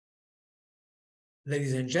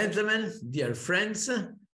Ladies and gentlemen, dear friends,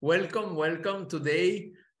 welcome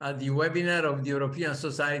today at the webinar of the European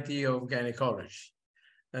Society of Gynecology.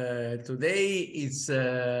 Today it's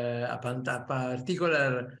a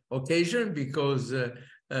particular occasion because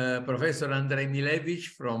Professor Andrzej Milewicz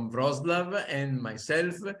from Wrocław and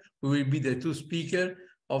myself, we will be the two speakers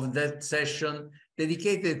of that session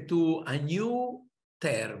dedicated to a new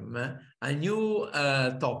term, a new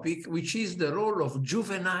topic, which is the role of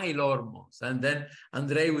juvenile hormones. And then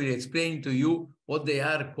Andrzej will explain to you what they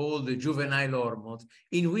are called the juvenile hormones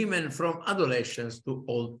in women from adolescence to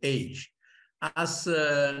old age. As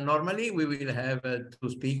normally, we will have two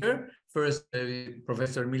speakers. First,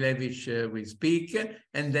 Professor Milewicz will speak,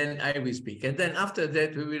 and then I will speak. And then after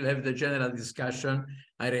that, we will have the general discussion.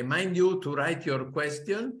 I remind you to write your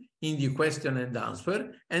question in the question and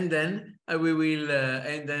answer, and then we will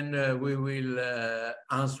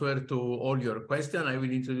answer to all your questions. I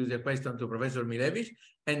will introduce a question to Professor Milewicz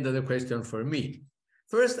and the question for me.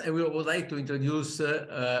 First, I would like to introduce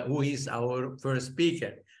who is our first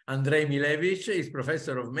speaker. Andrzej Milewicz is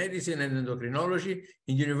Professor of Medicine and Endocrinology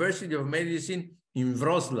in University of Medicine in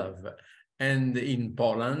Wrocław and in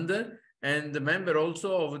Poland, and a member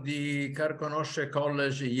also of the Karkonosze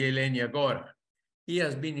College Jelenia Góra. He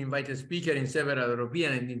has been invited speaker in several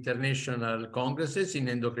European and international congresses in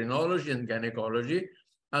endocrinology and gynecology,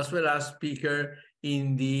 as well as speaker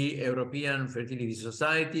in the European Fertility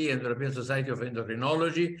Society and European Society of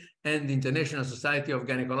Endocrinology and the International Society of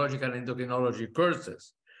Gynecological Endocrinology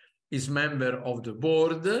courses. He's member of the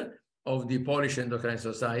board of the Polish Endocrine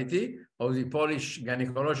Society, of the Polish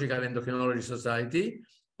Gynecological Endocrinology Society,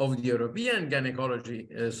 of the European Gynecology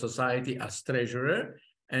Society as treasurer,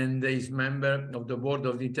 and is member of the board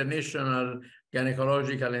of the International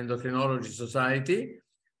Gynecological Endocrinology Society,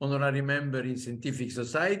 honorary member in scientific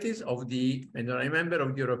societies and honorary member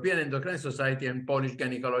of the European Endocrine Society and Polish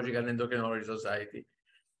Gynecological Endocrinology Society.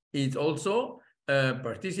 It also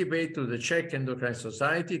participates to the Czech Endocrine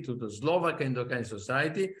Society, to the Slovak Endocrine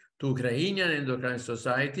Society, to Ukrainian Endocrine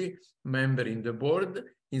Society, member in the board,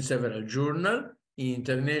 in several journals, in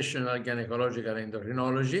International Gynecological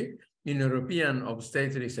Endocrinology, in European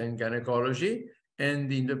Obstetrics and Gynecology,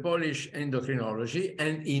 and in the Polish Endocrinology,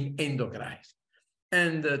 and in endocrine.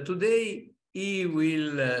 And today he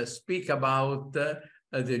will speak about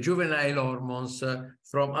the juvenile hormones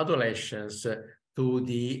from adolescence to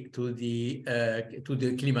the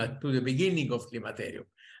beginning of climaterium.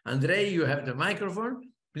 Andrzej, you have the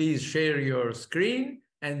microphone. Please share your screen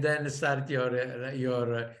and then start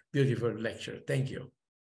your beautiful lecture. Thank you.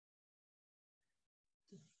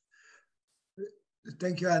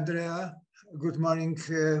 Thank you, Andrea. Good morning,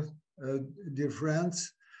 dear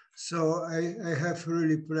friends. So I have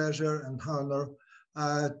really pleasure and honor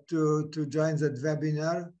to join that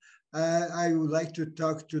webinar. I would like to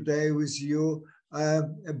talk today with you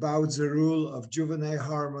about the role of juvenile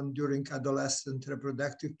hormone during adolescent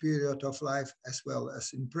reproductive period of life, as well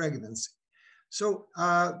as in pregnancy. So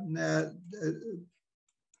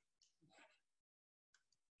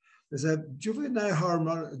the juvenile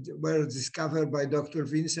hormone were discovered by Dr.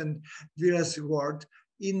 Vincent Ward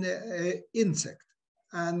in insect,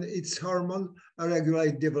 and its hormone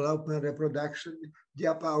regulate development, reproduction,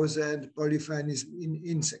 diapause, and polyphenism in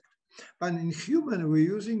insect. But in human, we're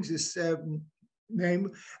using this name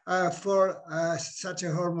for such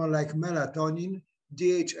a hormone like melatonin,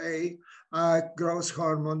 DHA, growth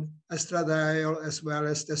hormone, estradiol, as well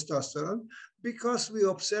as testosterone, because we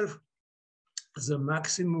observe the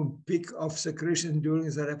maximum peak of secretion during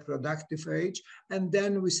the reproductive age, and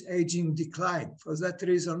then with aging decline. For that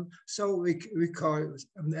reason, so we call it,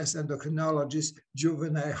 as endocrinologists,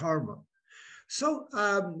 juvenile hormone. So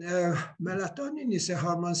melatonin is a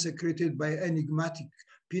hormone secreted by enigmatic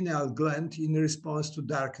pineal gland in response to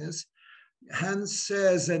darkness. Hence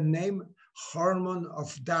the name hormone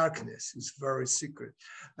of darkness is very secret.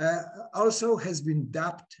 Also has been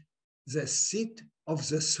dubbed the seat of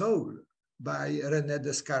the soul by René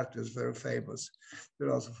Descartes, very famous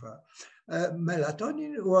philosopher.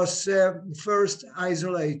 Melatonin was first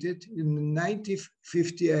isolated in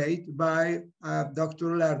 1958 by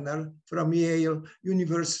Dr. Lerner from Yale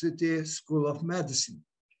University School of Medicine.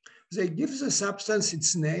 They give the substance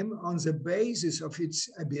its name on the basis of its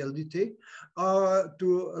ability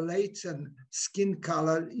to laten skin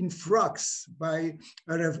color in frogs by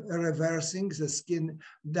reversing the skin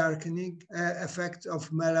darkening effect of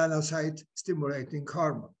melanocyte stimulating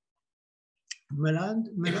hormone.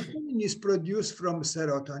 Melatonin is produced from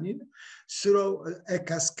serotonin through a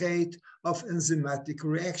cascade of enzymatic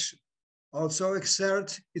reaction. also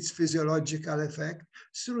exert its physiological effect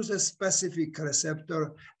through the specific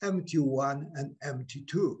receptor MT1 and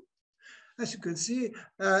MT2. As you can see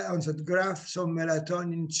on that graph, so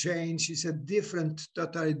melatonin change is at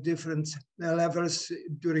totally different levels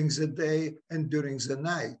during the day and during the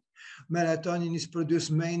night. Melatonin is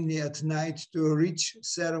produced mainly at night to reach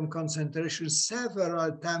serum concentration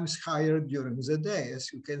several times higher during the day,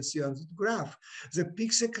 as you can see on the graph. The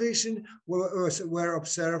peak secretion were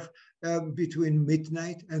observed between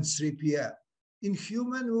midnight and 3 p.m. In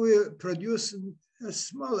human, we produce a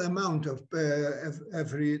small amount of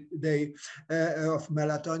every day of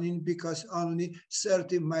melatonin because only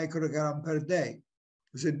 30 microgram per day.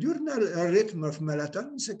 The diurnal rhythm of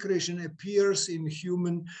melatonin secretion appears in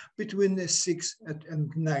human between 6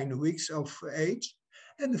 and 9 weeks of age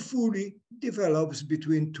and fully develops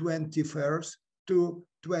between 21st to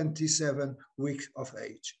 27 weeks of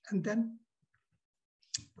age, and then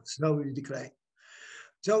slowly decline.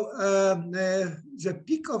 So the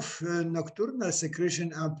peak of nocturnal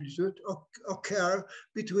secretion amplitude occur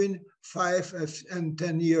between 5 and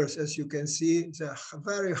 10 years, as you can see. It's a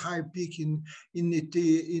very high peak in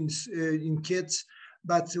kids,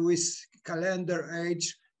 but with calendar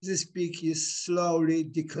age, this peak is slowly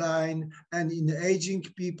decline, and in aging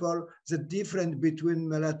people, the difference between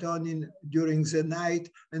melatonin during the night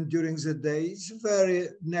and during the day is very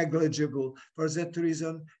negligible. For that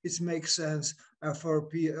reason, it makes sense for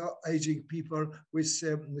aging people with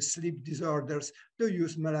sleep disorders to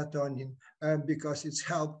use melatonin because it's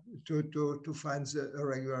helped to find the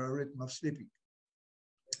regular rhythm of sleeping.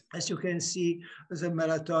 As you can see, the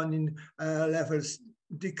melatonin levels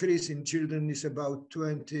decrease in children is about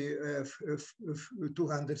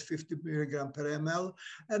 250 milligram per ml,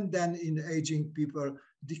 and then in aging people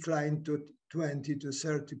decline to 20 to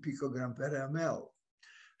 30 picogram per ml.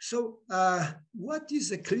 So what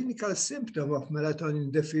is a clinical symptom of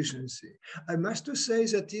melatonin deficiency? I must say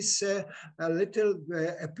that it's a little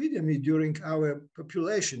epidemic during our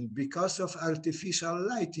population because of artificial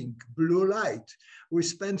lighting, blue light. We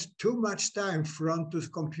spend too much time front to the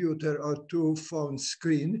computer or to phone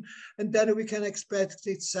screen, and then we can expect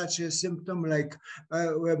it such a symptom like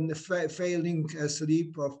failing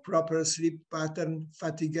sleep or proper sleep pattern,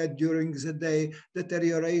 fatigue during the day,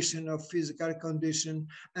 deterioration of physical condition,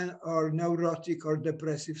 or neurotic or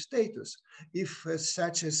depressive status. If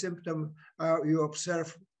such a symptom you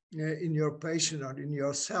observe in your patient or in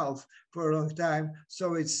yourself for a long time,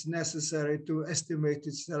 so it's necessary to estimate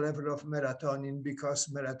its level of melatonin because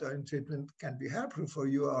melatonin treatment can be helpful for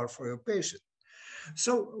you or for your patient.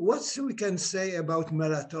 So what we can say about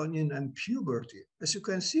melatonin and puberty? As you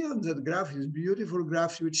can see on that graph, this beautiful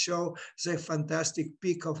graph which show the fantastic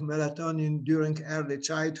peak of melatonin during early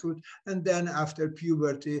childhood and then after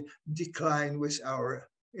puberty decline with our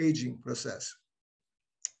aging process.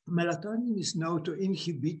 Melatonin is known to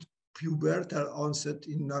inhibit pubertal onset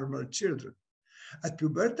in normal children. At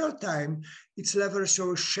pubertal time, its level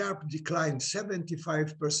shows sharp decline,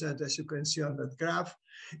 75%, as you can see on that graph.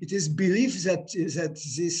 It is believed that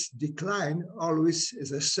this decline always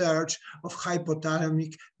is a surge of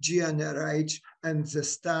hypothalamic GnRH and the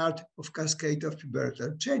start of cascade of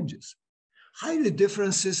pubertal changes. Highly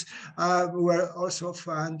differences were also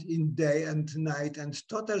found in day and night and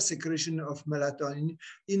total secretion of melatonin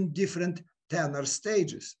in different tenor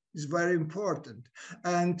stages. Is very important.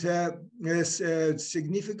 And a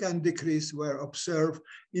significant decrease were observed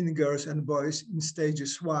in girls and boys in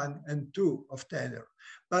stages 1 and 2 of tenor.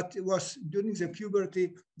 But it was during the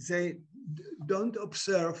puberty, they don't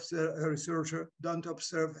observe, the researcher don't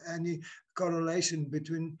observe any correlation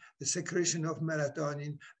between the secretion of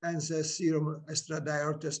melatonin and the serum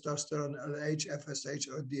estradiol, testosterone, LH, FSH,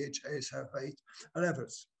 or DHA sulfate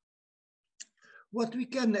levels. What we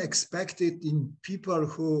can expect it in people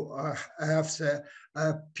who have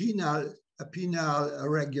a penile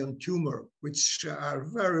region tumor, which are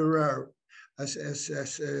very rare, as I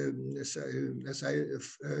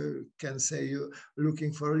can say,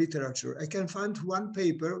 looking for literature. I can find one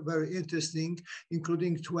paper, very interesting,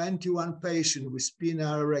 including 21 patients with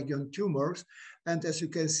penile region tumors. And as you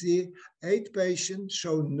can see, 8 patients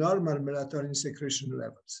show normal melatonin secretion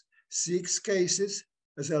levels. 6 cases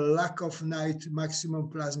as a lack of night maximum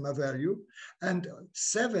plasma value, and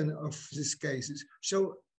 7 of these cases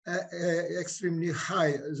show extremely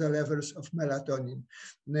high the levels of melatonin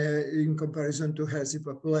in comparison to healthy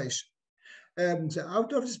population. The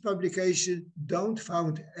author of this publication don't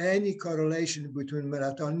found any correlation between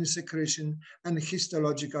melatonin secretion and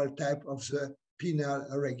histological type of the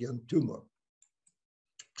penile region tumor.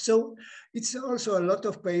 So it's also a lot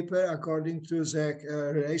of paper according to the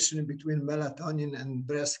relation between melatonin and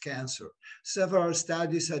breast cancer. Several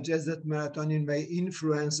studies suggest that melatonin may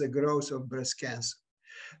influence the growth of breast cancer.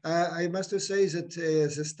 I must say that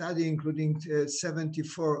the study, including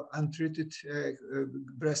 74 untreated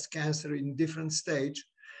breast cancer in different stage,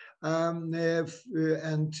 in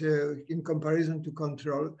comparison to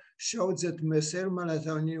control, showed that serum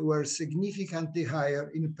melatonin were significantly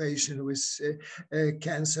higher in patients with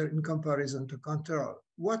cancer in comparison to control.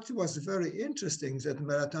 What was very interesting that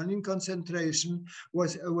melatonin concentration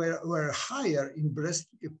were higher in breast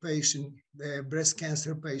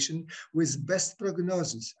cancer patient with best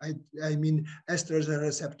prognosis. I mean estrogen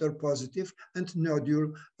receptor positive and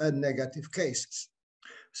nodule negative cases.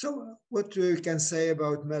 So what we can say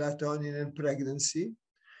about melatonin and pregnancy?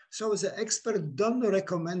 So the experts don't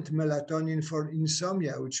recommend melatonin for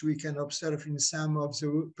insomnia, which we can observe in some of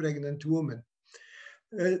the pregnant women.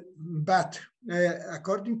 But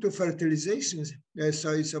according to fertilization,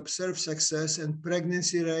 so it's observed success and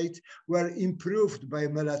pregnancy rate were improved by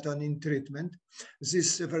melatonin treatment.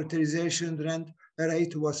 This fertilization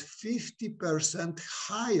rate was 50%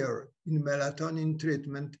 higher in melatonin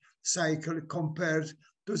treatment cycle compared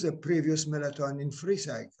to the previous melatonin-free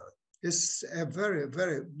cycle. It's a very,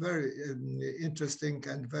 very, very interesting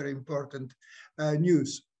and very important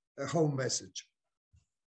news, home message.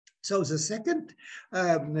 So the second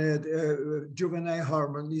juvenile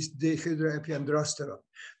hormone is dehydroepiandrosterone.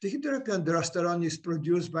 Dehydroepiandrosterone is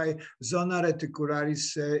produced by zona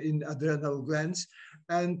reticularis in adrenal glands,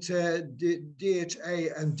 and the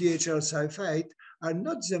DHA and DHL sulfate are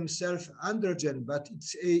not themselves androgen, but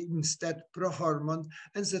it's instead prohormone,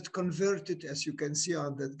 and that converted, as you can see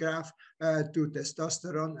on that graph, to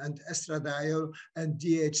testosterone and estradiol, and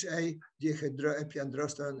DHA,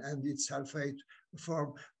 dehydroepiandrosterone, and its sulfate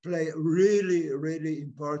form play really, really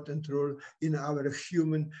important role in our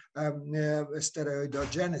human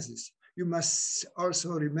steroidogenesis. You must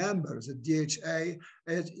also remember that DHA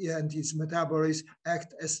and its metabolites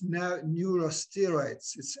act as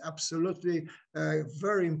neurosteroids. It's absolutely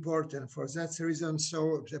very important for that reason.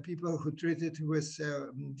 So the people who treated with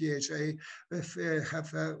DHA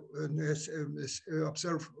have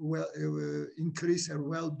observed increase their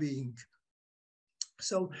well-being.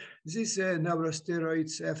 So this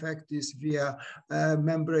neurosteroids effect is via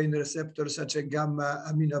membrane receptors such as gamma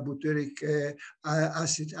aminobutyric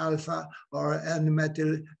acid alpha or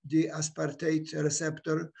N-methyl D-aspartate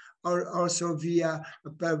receptor, or also via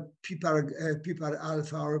PPAR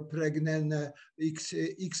alpha or pregnen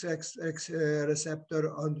XX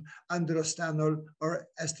receptor on androstenol or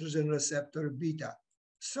estrogen receptor beta.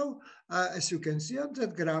 So as you can see on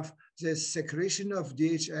that graph, the secretion of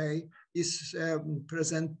DHA is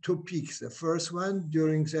present two peaks. The first one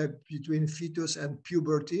between fetus and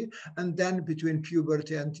puberty, and then between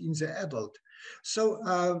puberty and in the adult. So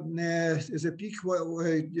the peak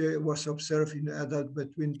was observed in adult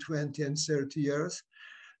between 20 and 30 years.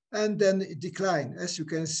 And then it decline, as you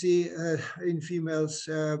can see in females,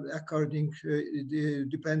 according to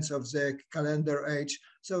depends of the calendar age.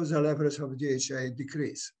 So the levels of DHA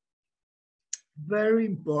decrease. Very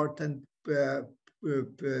important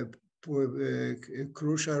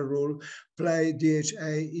crucial role play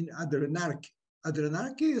DHA in adrenarche.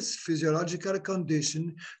 Adrenarche is a physiological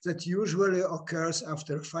condition that usually occurs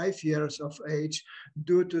after 5 years of age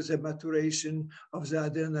due to the maturation of the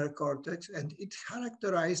adrenal cortex, and it's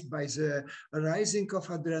characterized by the rising of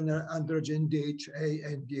adrenal androgen DHA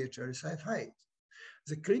and DHL sulfate.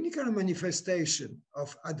 The clinical manifestation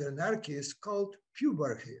of adrenarche is called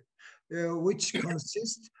puberty, which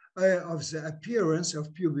consists of the appearance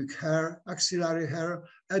of pubic hair, axillary hair,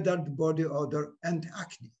 adult body odor, and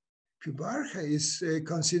acne. Puberty is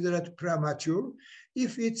considered premature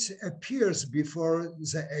if it appears before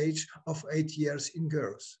the age of 8 years in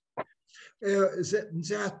girls. There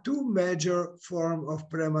are two major forms of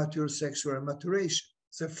premature sexual maturation.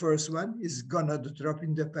 The first one is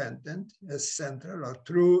gonadotropin dependent, as central or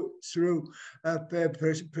through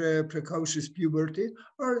precocious puberty,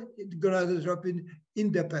 or gonadotropin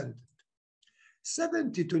independent.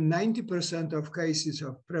 70 to 90% of cases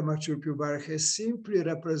of premature puberty simply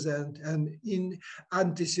represent an in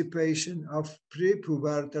anticipation of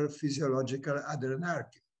prepubertal physiological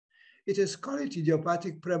adrenarche. It is called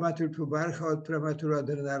idiopathic premature puberty or premature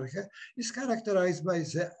adrenarche, is characterized by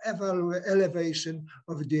the elevation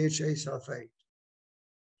of DHA sulfate.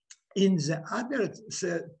 In the other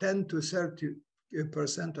 10 to 30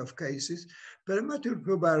 percent of cases, premature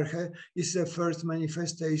puberty is the first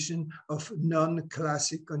manifestation of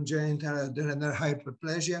non-classic congenital adrenal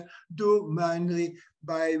hyperplasia due mainly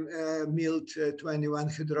by MILT21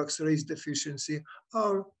 hydroxylase deficiency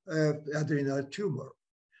or adrenal tumor.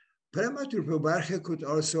 Premature puberty could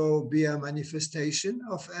also be a manifestation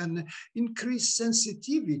of an increased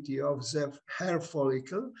sensitivity of the hair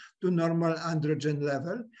follicle to normal androgen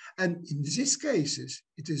level, and in these cases,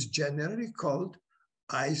 it is generally called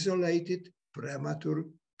isolated premature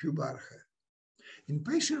puberty. In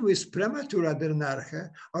patients with premature adrenarche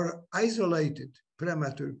or isolated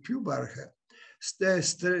premature puberty,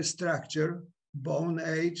 structure, bone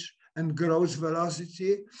age, and growth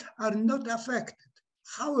velocity are not affected.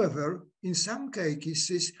 However, in some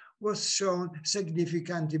cases was shown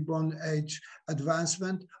significant bone age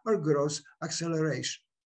advancement or growth acceleration.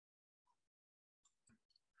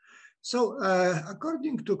 So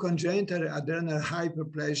according to congenital adrenal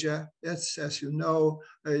hyperplasia, that's, as you know,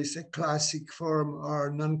 is a classic form or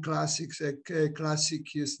non-classic. Classic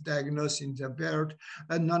is diagnosed in the birth,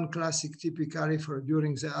 and non-classic typically for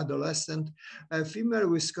during the adolescent. A female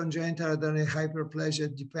with congenital adrenal hyperplasia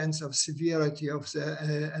depends on severity of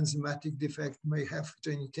the enzymatic defect, may have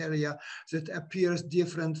genitalia that appears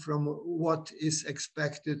different from what is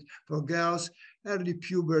expected for girls. Early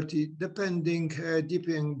puberty, depending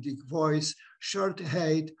voice, short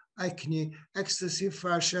height, acne, excessive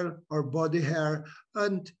facial or body hair,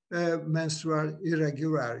 and menstrual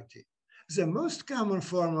irregularity. The most common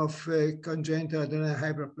form of congenital adrenal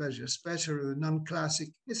hyperplasia, especially non-classic,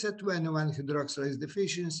 is a 21 hydroxylase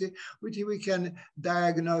deficiency, which we can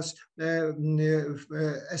diagnose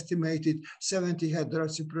estimated 70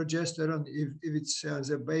 hydroxyprogesterone if it's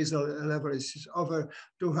the basal level is over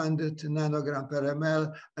 200 nanogram per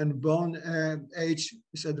ml, and bone age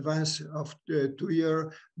is advanced of 2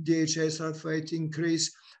 year, DHA sulfate increase,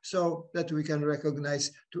 so that we can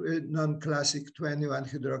recognize non-classic 21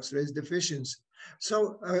 hydroxylase deficiency.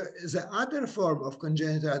 So the other form of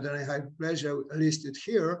congenital adrenal hyperplasia listed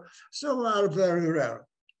here, so are very rare.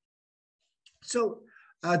 So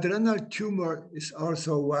adrenal tumor is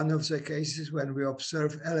also one of the cases when we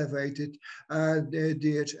observe elevated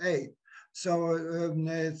DHA. So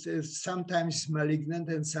it's sometimes malignant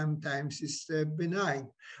and sometimes it's benign.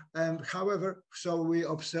 However, so we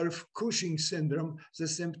observe Cushing syndrome. The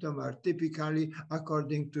symptoms are typically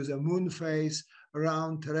according to the moon face,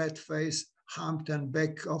 round red face, humped and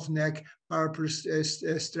back of neck, purple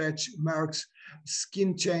stretch marks,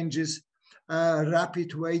 skin changes,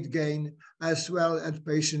 rapid weight gain, as well as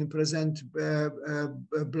patient present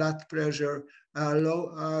blood pressure,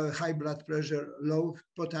 high blood pressure, low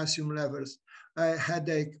potassium levels,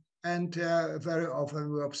 headache, and very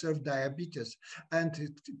often we observe diabetes.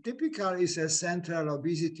 And typical is a central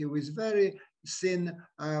obesity with very thin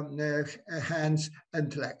hands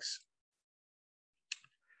and legs.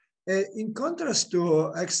 In contrast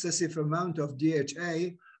to excessive amount of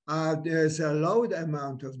DHA, there's a low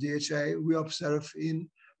amount of DHA we observe in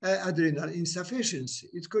adrenal insufficiency.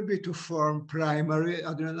 It could be to form primary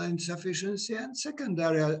adrenal insufficiency and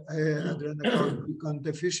secondary adrenal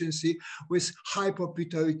deficiency with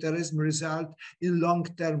hypopituitarism result in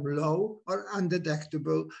long-term low or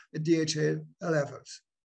undetectable DHA levels.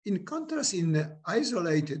 In contrast, in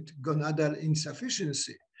isolated gonadal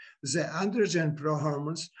insufficiency, the androgen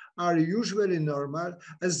prohormones are usually normal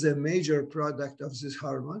as the major product of this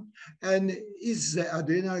hormone and is the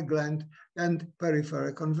adrenal gland and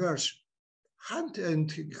peripheral conversion. Hunt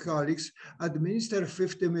and colleagues administered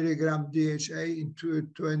 50 milligram DHA in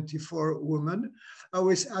 24 women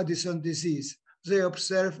with Addison disease. They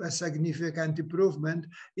observe a significant improvement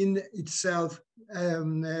in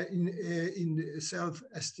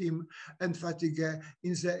self-esteem and fatigue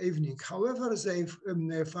in the evening. However, they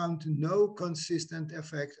found no consistent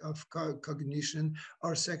effect of cognition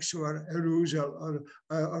or sexual arousal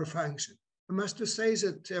or function. I must say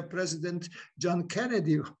that President John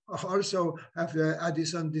Kennedy also have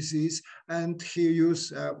Addison disease, and he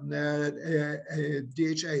used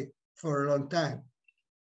DHA for a long time.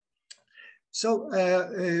 So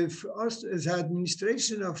the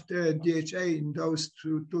administration of the DHA in those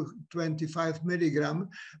to 25 milligram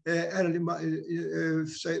early,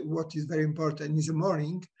 what is very important is the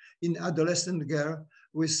morning in adolescent girl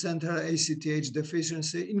with central ACTH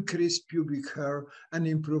deficiency, increased pubic hair and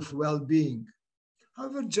improved well-being.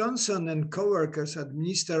 However, Johnson and co-workers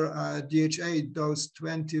administer DHA dose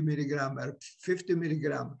 20 milligram or 50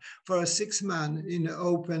 milligram for a 6 month in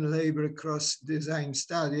open label cross-design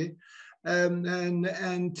study. They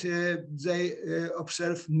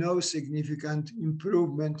observe no significant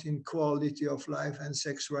improvement in quality of life and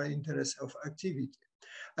sexual interest of activity.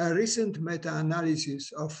 A recent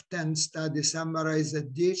meta-analysis of 10 studies summarized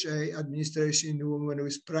that DHA administration in women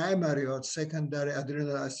with primary or secondary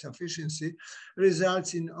adrenal insufficiency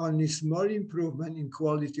results in only small improvement in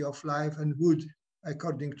quality of life and mood,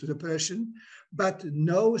 according to the person, but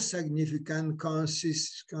no significant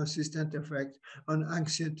consistent effect on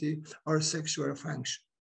anxiety or sexual function.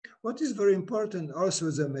 What is very important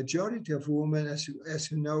also, the majority of women, as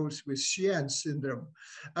you know, with Sheehan syndrome,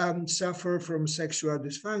 suffer from sexual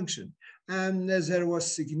dysfunction. And there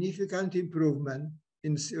was significant improvement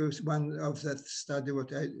in one of that study,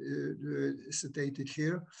 what I stated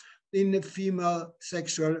here, in the female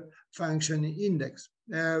sexual function index.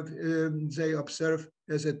 They observe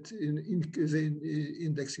that the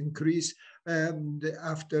index increase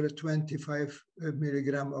after 25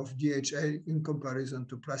 milligram of DHA in comparison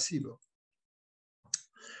to placebo.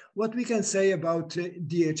 What we can say about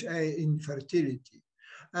DHA in fertility?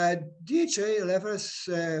 DHA levels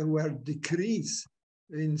were decreased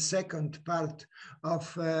in second part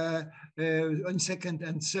of, in second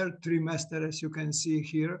and third trimester, as you can see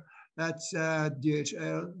here. That's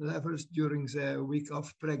DHA levels during the week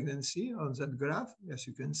of pregnancy on that graph, as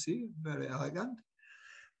you can see, very elegant.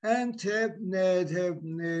 And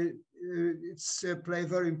it's play a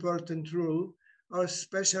very important role,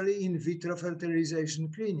 especially in vitro fertilization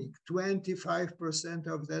clinic. 25%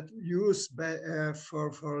 of that used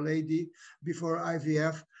for lady before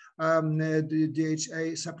IVF, the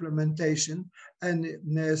DHA supplementation. And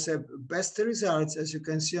the best results, as you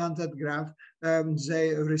can see on that graph,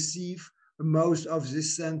 they receive most of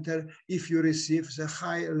this center if you receive the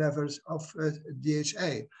high levels of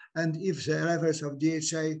DHA. And if the levels of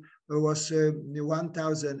DHA was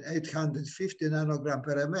 1,850 nanogram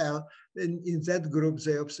per ml, in that group,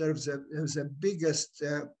 they observed the biggest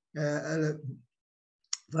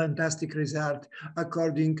fantastic result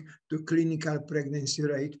according to clinical pregnancy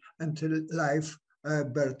rate and live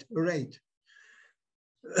birth rate.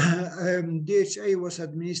 DHA was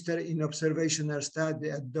administered in observational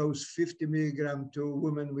study at dose 50 milligram to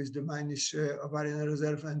women with diminished ovarian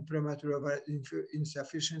reserve and premature ovarian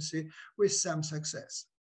insufficiency with some success.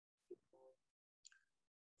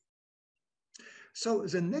 So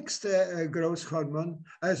the next growth hormone,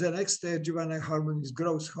 the next juvenile hormone is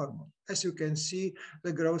growth hormone. As you can see,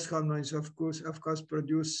 the growth hormone is of course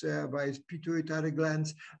produced by pituitary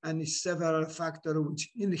glands, and is several factors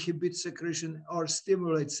which inhibit secretion or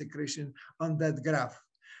stimulate secretion on that graph.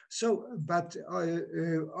 So, but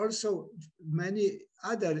also many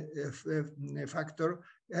other factors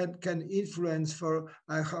can influence for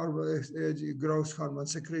growth hormone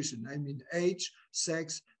secretion. I mean, age,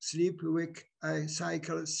 sex, sleep week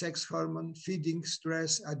cycle, sex hormone, feeding,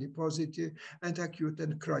 stress, adiposity, and acute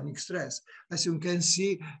and chronic stress. As you can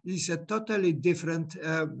see, it's a totally different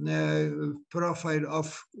profile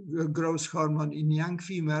of growth hormone in young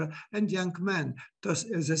female and young men. Thus,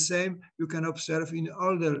 the same you can observe in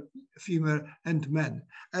older female and men.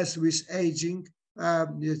 As with aging,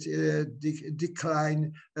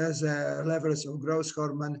 decline as levels of growth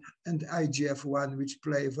hormone and IGF-1, which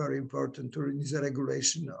play a very important role in the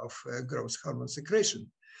regulation of growth hormone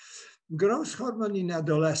secretion. Growth hormone in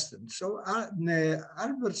adolescents. So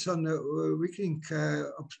Albertson Wickling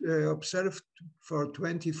observed for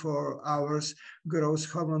 24 hours growth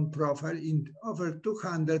hormone profile in over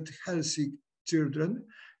 200 healthy children,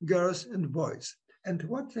 girls and boys. And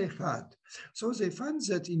what they found? So they found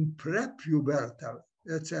that in prepubertal,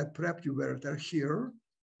 that's a prepubertal here,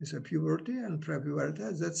 is a puberty, and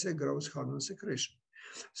prepubertal, that's a growth hormone secretion.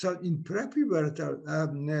 So in prepubertal,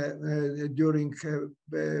 during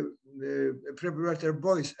prepubertal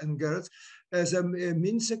boys and girls, as a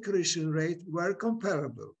mean secretion rate were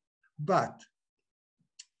comparable, but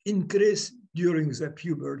increase during the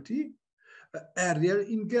puberty, earlier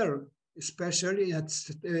in girls, especially at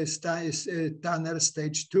Tanner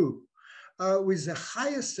stage 2, with the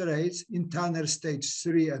highest rates in Tanner stage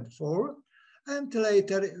 3 and 4, and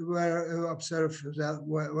later were observed that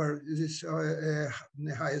were this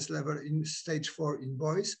highest level in stage 4 in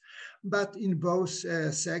boys, but in both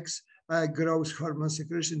sex, growth hormone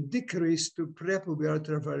secretion decreased to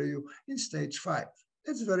prepubertal value in stage 5.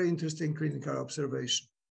 That's very interesting clinical observation.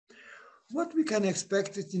 What we can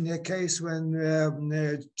expect in a case when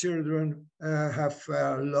children have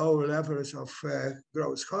low levels of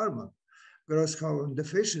growth hormone. growth hormone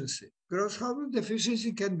deficiency. Growth hormone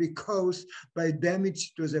deficiency can be caused by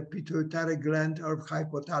damage to the pituitary gland or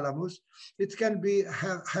hypothalamus. It can be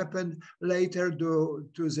happen later due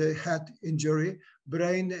to the head injury,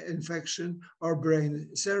 brain infection, or brain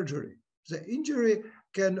surgery. The injury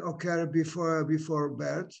can occur before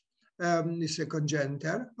birth, is a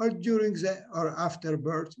congenital, or during or after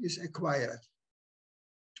birth is acquired.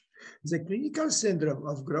 The clinical syndrome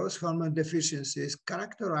of growth hormone deficiency is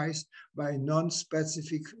characterized by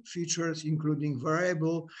non-specific features, including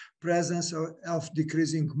variable presence of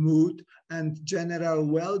decreasing mood and general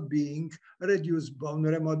well-being, reduced bone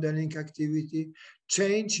remodeling activity,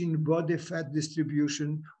 change in body fat distribution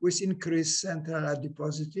with increased central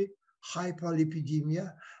adiposity,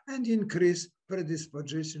 hypolipidemia, and increased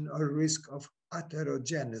predisposition or risk of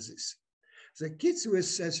atherogenesis. The kids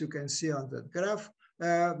with, as you can see on that graph,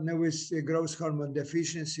 with growth hormone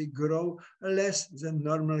deficiency grow less than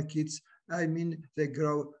normal kids. I mean, they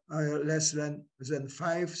grow less than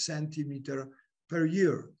 5 centimeters per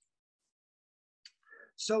year.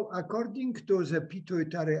 So according to the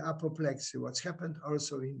pituitary apoplexy, what's happened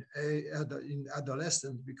also in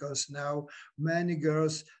adolescence, because now many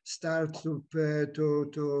girls start to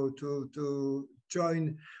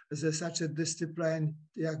join such a discipline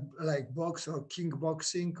like box or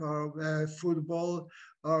kickboxing or football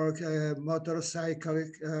or motorcycle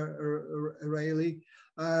rally,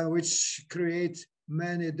 which create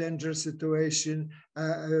many dangerous situations,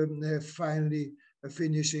 finally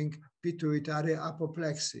finishing pituitary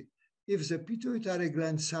apoplexy. If the pituitary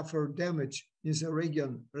gland suffer damage in the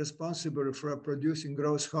region responsible for producing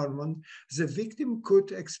growth hormone, the victim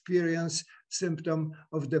could experience symptoms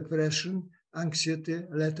of depression, anxiety,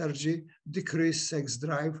 lethargy, decreased sex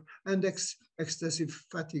drive, and excessive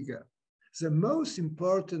fatigue. The most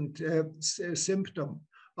important symptom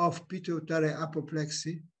of pituitary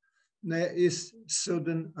apoplexy is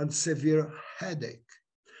sudden and severe headache.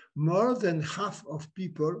 More than half of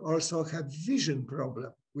people also have vision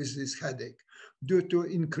problem with this headache due to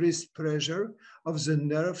increased pressure of the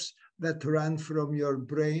nerves that run from your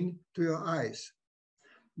brain to your eyes.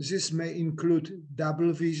 This may include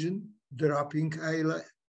double vision, dropping eyelid,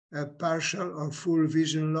 partial or full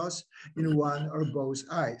vision loss in one or both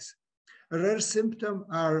eyes. Rare symptoms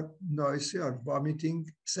are nausea or vomiting,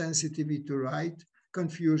 sensitivity to light,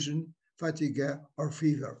 confusion, fatigue, or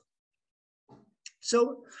fever.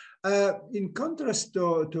 So, in contrast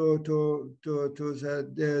to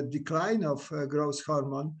the decline of growth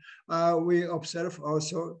hormone, we observe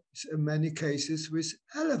also many cases with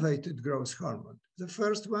elevated growth hormone. The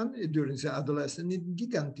first one during the adolescence is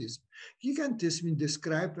gigantism. Gigantism is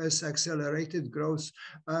described as accelerated growth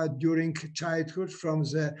during childhood from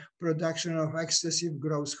the production of excessive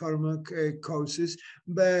growth hormone causes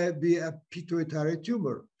by a pituitary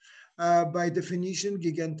tumor. By definition,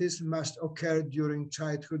 gigantism must occur during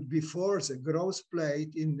childhood before the growth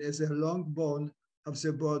plate in the long bone of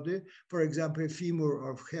the body, for example, femur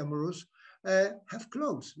or humerus, have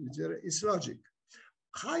closed. It's logic.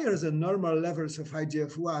 Higher than normal levels of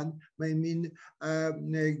IGF-1 may mean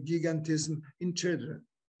gigantism in children.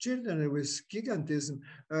 Children with gigantism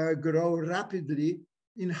grow rapidly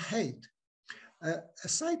in height.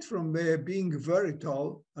 Aside from being very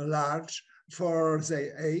tall, large for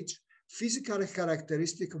their age, physical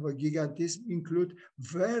characteristics of a gigantism include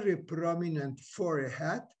very prominent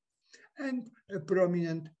forehead and a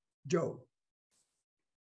prominent jaw.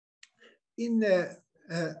 In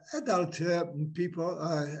adult people,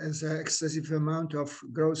 as an excessive amount of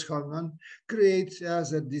growth hormone creates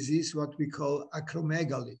as a disease what we call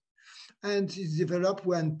acromegaly. And it's developed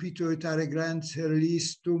when pituitary glands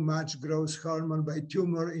release too much growth hormone by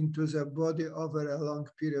tumor into the body over a long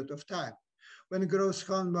period of time. When growth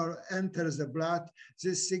hormone enters the blood,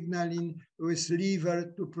 this signaling with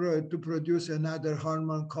liver to produce another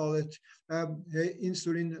hormone called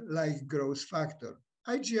insulin-like growth factor.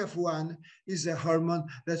 IGF-1 is a hormone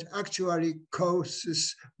that actually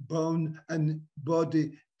causes bone and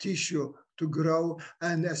body tissue to grow.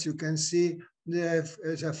 And as you can see, the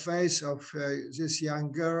face of this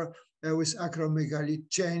young girl with acromegaly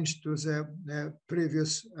changed to the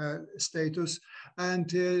previous status, and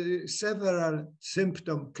several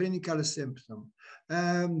clinical symptoms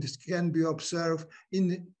can be observed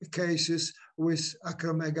in cases with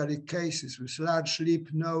acromegaly cases, with large lip,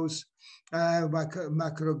 nose,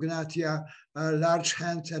 macrognathia, large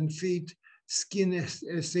hands and feet, skin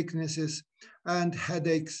sicknesses, and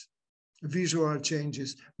headaches, visual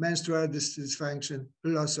changes, menstrual dysfunction,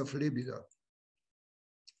 loss of libido.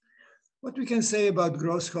 What we can say about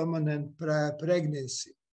growth hormone and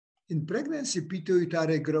pregnancy? In pregnancy,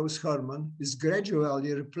 pituitary growth hormone is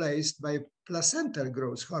gradually replaced by placental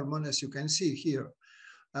growth hormone, as you can see here.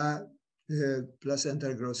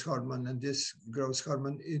 Placental growth hormone, and this growth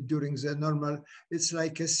hormone during the normal, it's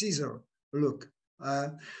like a scissor look.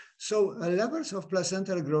 So levels of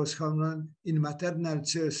placental growth hormone in maternal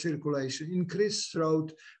circulation increase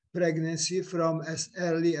throughout pregnancy from as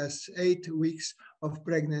early as 8 weeks of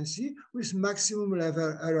pregnancy, with maximum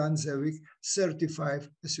level around the week 35,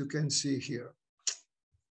 as you can see here.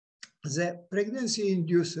 The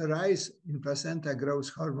pregnancy-induced rise in placenta growth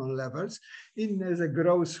hormone levels in the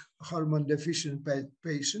growth hormone deficient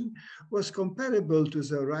patient was comparable to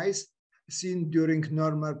the rise seen during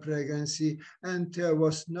normal pregnancy and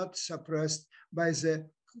was not suppressed by the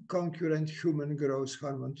concurrent human growth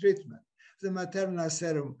hormone treatment. The maternal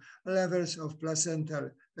serum levels of placental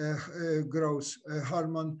growth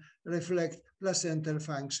hormone reflect placental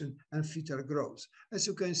function and fetal growth. As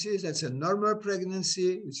you can see, that's a normal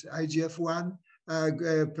pregnancy, it's IGF-1,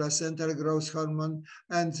 placental growth hormone,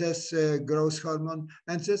 and this growth hormone,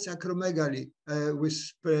 and this acromegaly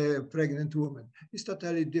with pregnant woman. It's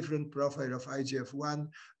totally different profile of IGF-1,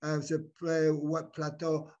 the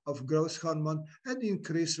plateau of growth hormone, and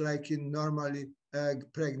increase like in normally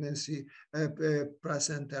pregnancy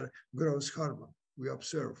placental growth hormone we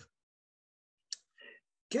observe.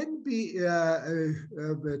 Can be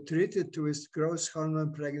treated with growth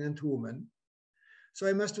hormone pregnant women. So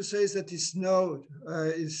I must say that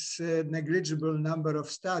it's a negligible number of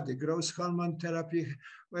studies. Growth hormone therapy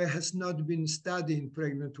has not been studied in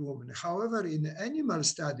pregnant women. However, in animal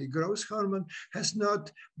study, growth hormone has not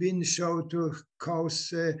been shown to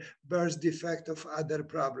cause birth defect of other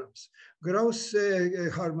problems. Growth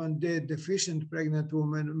hormone deficient pregnant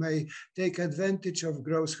women may take advantage of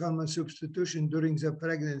growth hormone substitution during the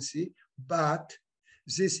pregnancy, but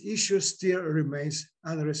this issue still remains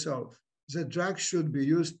unresolved. The drug should be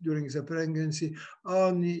used during the pregnancy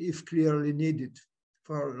only if clearly needed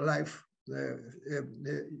for life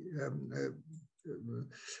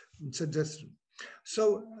suggestion.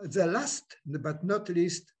 So the last but not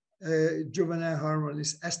least juvenile hormone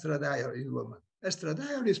is estradiol in women.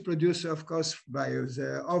 Estradiol is produced, of course, by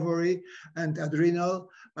the ovary and adrenal,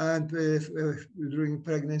 and during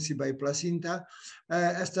pregnancy by placenta.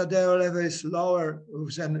 Estradiol level is lower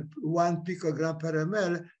than 1 picogram per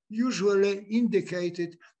ml, usually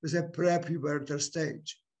indicated as a prepubertal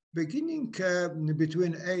stage. Beginning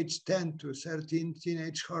between age 10 to 13,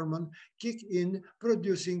 teenage hormone kick in,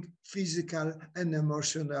 producing physical and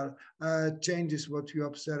emotional changes, what you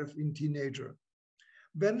observe in teenager.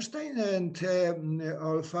 Bernstein and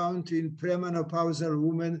all found in premenopausal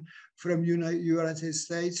women from United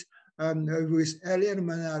States with earlier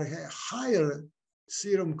menarche higher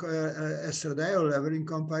serum estradiol level in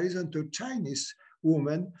comparison to Chinese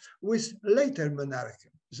women with later menarche.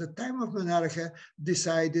 The time of menarche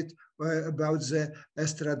decided about the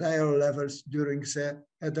estradiol levels during the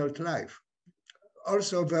adult life.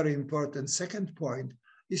 Also very important second point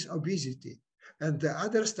is obesity. And the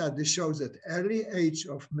other study shows that early age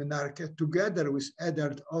of menarche together with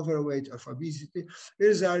adult overweight of obesity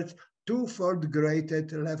result twofold greater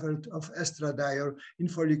level of estradiol in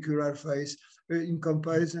follicular phase in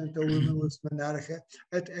comparison to women with menarche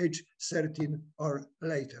at age 13 or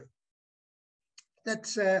later.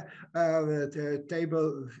 That's the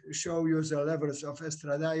table show you the levels of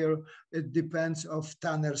estradiol. It depends of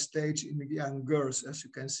Tanner stage in young girls. As you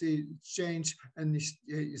can see, it's change and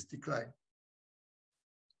is decline.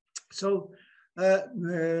 So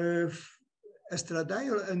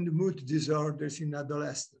estradiol and mood disorders in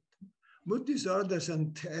adolescents. Mood disorders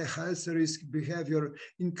and health risk behavior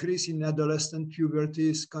increase in adolescent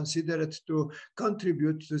puberty is considered to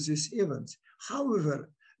contribute to these events. However,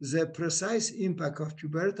 the precise impact of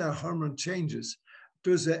pubertal hormone changes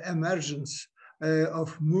to the emergence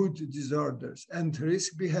of mood disorders and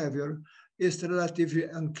risk behavior is relatively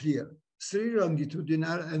unclear. 3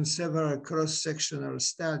 longitudinal and several cross-sectional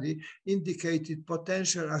studies indicated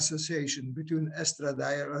potential association between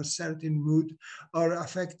estradiol and certain mood or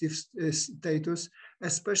affective status,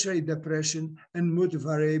 especially depression and mood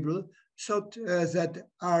variable, so that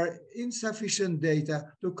are insufficient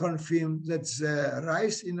data to confirm that the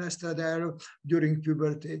rise in estradiol during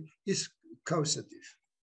puberty is causative.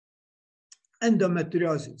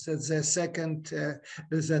 Endometriosis, that's the second,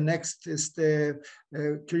 the next is the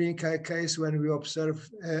clinical case when we observe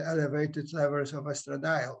elevated levels of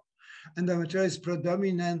estradiol. Endometriosis is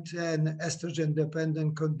predominant and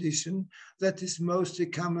estrogen-dependent condition that is mostly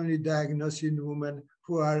commonly diagnosed in women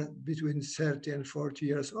who are between 30 and 40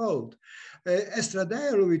 years old.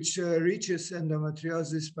 Estradiol, which reaches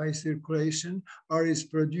endometriosis by circulation or is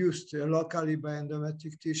produced locally by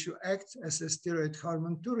endometric tissue, acts as a steroid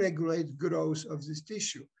hormone to regulate growth of this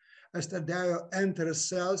tissue. Estradiol enters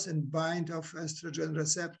cells and binds off estrogen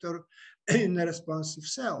receptor in responsive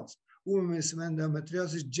cells. Women with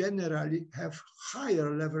endometriosis generally have higher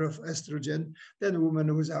level of estrogen than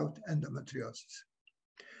women without endometriosis.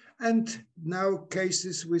 And now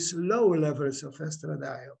cases with low levels of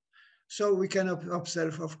estradiol. So we can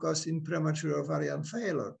observe, of course, in premature ovarian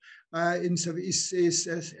failure. Is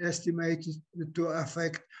estimated to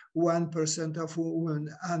affect 1% of women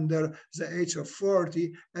under the age of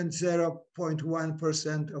 40 and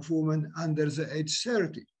 0.1% of women under the age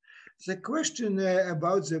 30. The question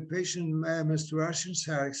about the patient menstruation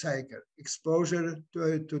cycle, exposure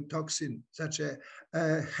to toxin such as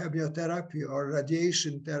chemotherapy or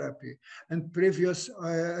radiation therapy, and previous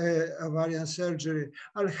ovarian surgery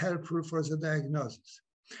are helpful for the diagnosis.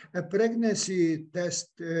 A pregnancy test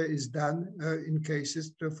is done in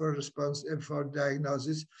cases for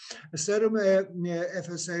diagnosis. Serum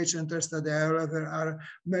FSH and estradiol level are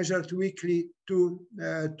measured weekly 2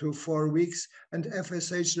 to 4 weeks, and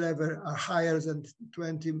FSH level are higher than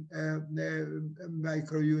 20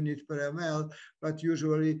 microunit per ml, but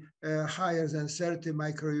usually higher than 30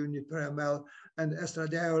 microunit per ml, and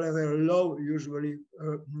estradiol level low, usually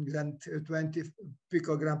than 20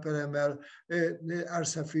 picogram per ml, are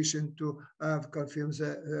sufficient to confirm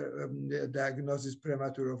the diagnosis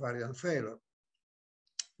premature ovarian failure.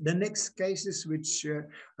 The next cases which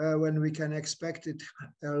when we can expect it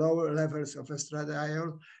lower levels of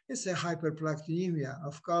estradiol is a hyperprolactinemia.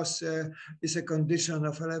 Of course, it's a condition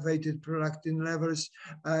of elevated prolactin levels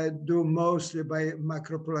due mostly by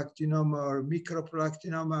macroprolactinoma or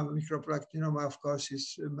microprolactinoma. Microprolactinoma, of course,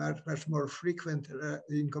 is much more frequent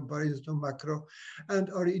in comparison to macro, and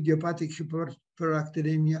or idiopathic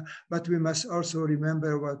hyperprolactinemia. But we must also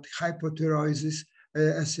remember what hypothyroidism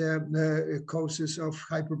as causes of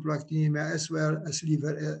hyperprolactinemia, as well as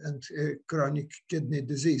liver and chronic kidney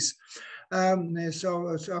disease. So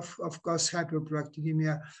of course,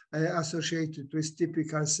 hyperprolactinemia associated with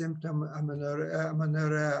typical symptom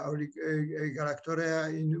amenorrhea or galactorrhea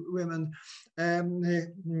in women.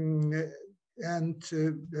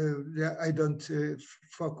 I don't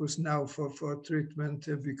focus now for treatment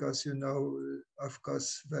because you know, of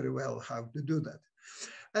course, very well how to do that.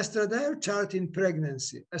 Estradiol chart in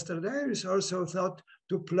pregnancy. Estradiol is also thought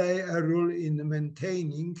to play a role in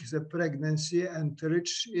maintaining the pregnancy, and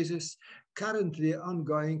which is currently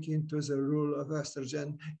ongoing into the role of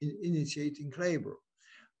estrogen in initiating labor.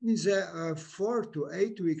 In the 4 to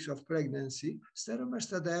 8 weeks of pregnancy, serum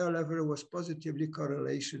estradiol level was positively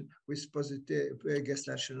correlation with positive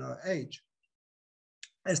gestational age.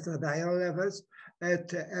 Estradiol levels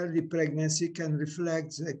at early pregnancy can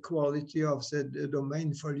reflect the quality of the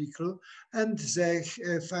domain follicle and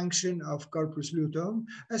the function of corpus luteum,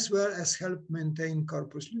 as well as help maintain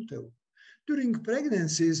corpus luteum. During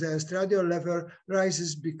pregnancy, the estradiol level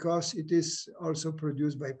rises because it is also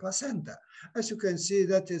produced by placenta. As you can see,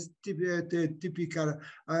 that is the typical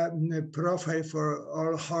profile for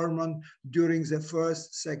all hormone during the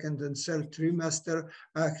first, second, and third trimester.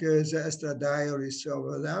 The estradiol is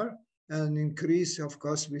over there, and increase, of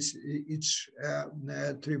course, with each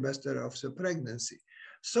trimester of the pregnancy.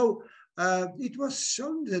 So it was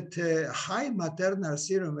shown that high maternal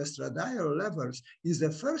serum estradiol levels in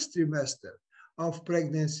the first trimester of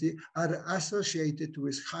pregnancy are associated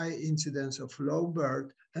with high incidence of low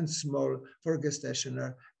birth and small for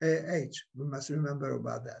gestational age. We must remember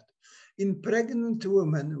about that. In pregnant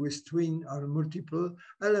women with twin or multiple,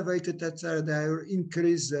 elevated estradiol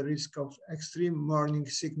increase the risk of extreme morning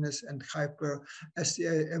sickness and hyperemesis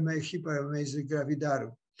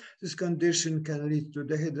gravidarum. This condition can lead to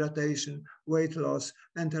dehydration, weight loss,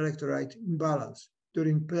 and electrolyte imbalance.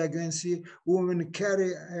 During pregnancy, women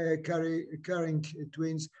carrying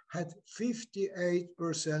twins had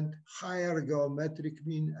 58% higher geometric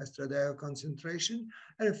mean estradiol concentration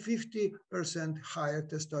and 50% higher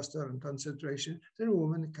testosterone concentration than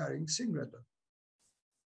women carrying singleton.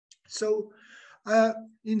 So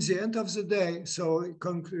in the end of the day, so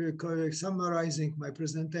summarizing my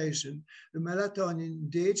presentation, the melatonin,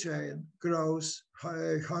 DHA, growth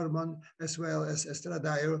hormone, as well as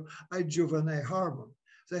estradiol, are juvenile hormone.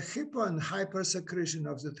 The hypo and hypersecretion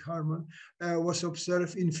of that hormone was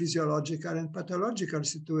observed in physiological and pathological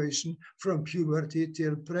situation from puberty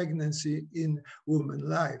till pregnancy in woman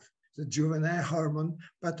life. The juvenile hormone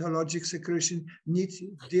pathologic secretion needs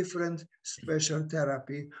different special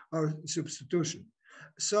therapy or substitution.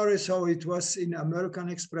 sorry, so it was in American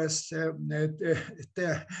Express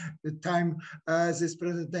the time this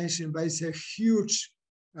presentation, but it's a huge,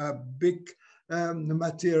 big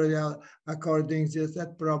material according to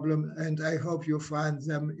that problem, and I hope you find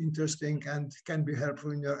them interesting and can be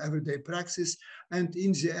helpful in your everyday practice. And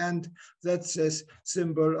in the end, that's a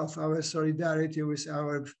symbol of our solidarity with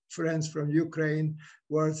our friends from Ukraine,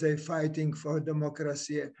 where they're fighting for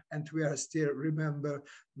democracy, and we are still remember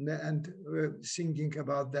and thinking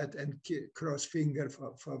about that and cross finger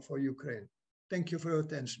for Ukraine. Thank you for your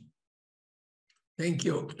attention. Thank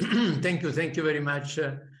you. Thank you very much,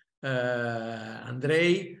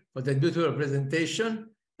 Andrei, for that beautiful presentation.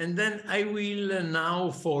 And then I will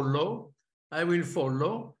now follow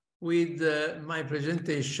with my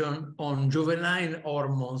presentation on juvenile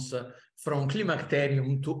hormones from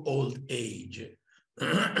climacterium to old age.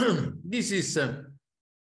 This is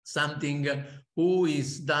something who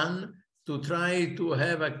is done to try to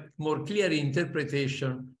have a more clear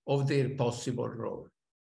interpretation of their possible role.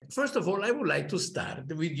 First of all, I would like to start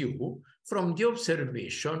with you from the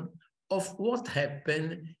observation of what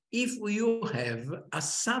happens if you have a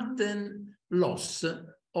sudden loss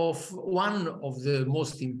of one of the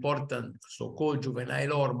most important so-called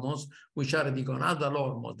juvenile hormones, which are the gonadal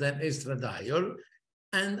hormones, then estradiol,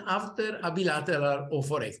 and after a bilateral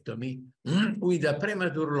oophorectomy with a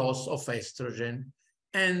premature loss of estrogen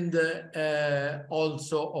and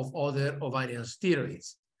also of other ovarian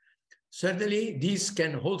steroids. Certainly, this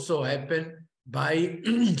can also happen by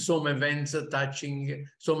some events touching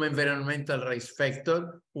some environmental risk factors,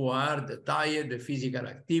 who are the diet, the physical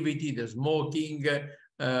activity, the smoking,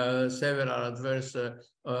 several adverse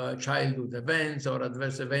childhood events or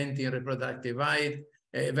adverse events in reproductive life,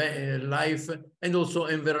 and also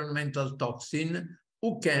environmental toxin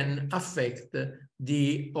who can affect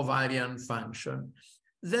the ovarian function.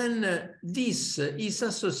 Then this is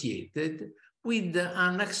associated with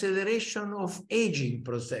an acceleration of aging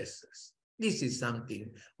processes. This is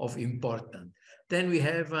something of importance. Then we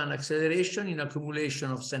have an acceleration in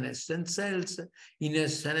accumulation of senescent cells, in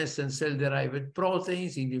senescent cell-derived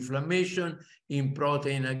proteins, in inflammation, in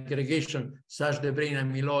protein aggregation, such the brain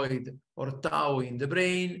amyloid or tau in the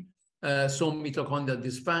brain, some mitochondrial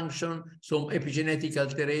dysfunction, some epigenetic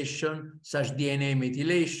alteration, such DNA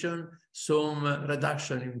methylation, some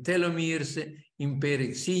reduction in telomeres,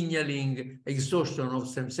 impaired signaling, exhaustion of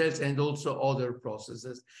stem cells, and also other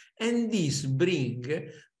processes. And this brings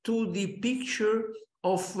to the picture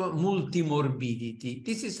of multimorbidity.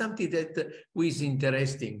 This is something that is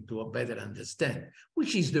interesting to better understand,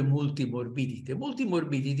 which is the multimorbidity.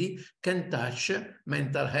 Multimorbidity can touch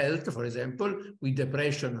mental health, for example, with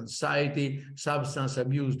depression, anxiety, substance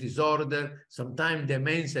abuse disorder, sometimes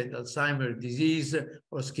dementia and Alzheimer's disease,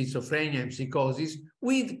 or schizophrenia and psychosis,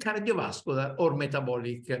 with cardiovascular or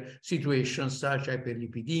metabolic situations such as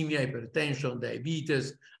hyperlipidemia, hypertension,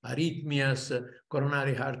 diabetes, arrhythmias,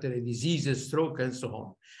 coronary artery diseases, stroke, and so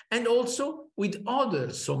on. And also with other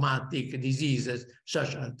somatic diseases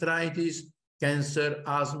such as arthritis, cancer,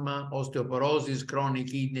 asthma, osteoporosis, chronic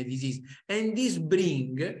kidney disease. And this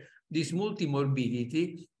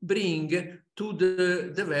multimorbidity bring to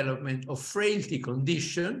the development of frailty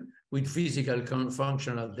condition with physical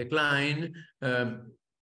functional decline,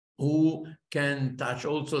 who can touch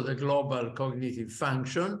also the global cognitive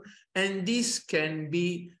function, and this can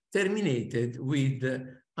be terminated with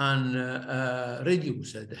an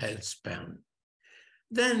reduced health span.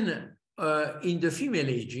 Then in the female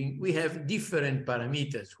aging, we have different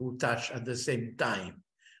parameters who touch at the same time.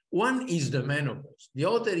 One is the menopause, the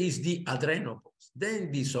other is the adrenopause,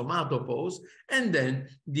 then the somatopause, and then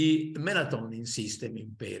the melatonin system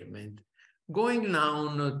impairment. Going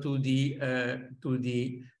now to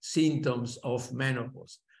the symptoms of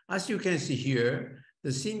menopause. As you can see here,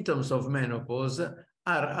 the symptoms of menopause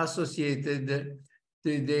are associated,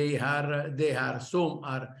 some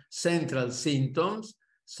are central symptoms,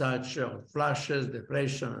 such as flushes,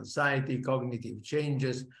 depression, anxiety, cognitive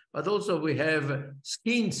changes, but also we have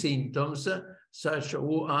skin symptoms, such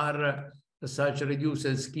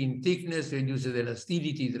reduced skin thickness, reduced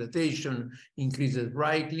elasticity, hydration, increased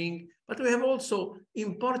brightening. But we have also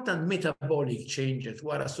important metabolic changes who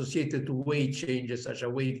are associated to weight changes, such as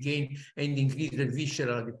weight gain and increased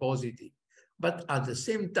visceral adiposity. But at the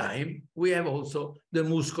same time, we have also the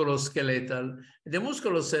musculoskeletal. The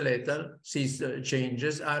musculoskeletal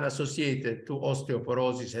changes are associated to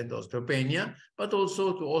osteoporosis and osteopenia, but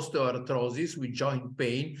also to osteoarthrosis with joint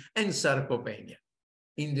pain and sarcopenia.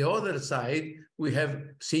 In the other side, we have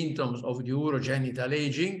symptoms of the urogenital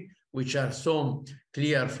aging, which are some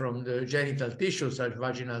clear from the genital tissue, such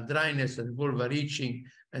vaginal dryness and vulvar itching,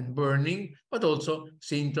 and burning, but also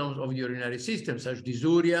symptoms of the urinary system, such as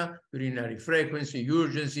dysuria, urinary frequency,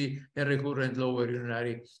 urgency, and recurrent lower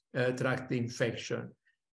urinary tract infection.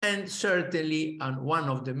 And certainly, one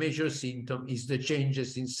of the major symptoms is the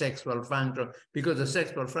changes in sexual function, because the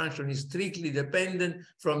sexual function is strictly dependent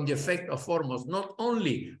from the effect of hormones, not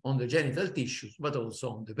only on the genital tissues, but also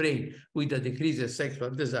on the brain, with a decreased sexual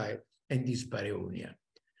desire and dyspareunia.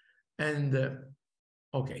 And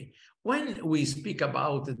okay, when we speak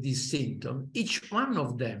about this symptom, each one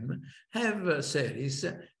of them have a series.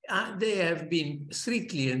 They have been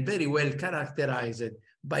strictly and very well characterized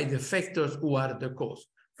by the factors who are the cause.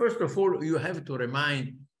 First of all, you have to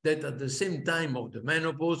remind that at the same time of the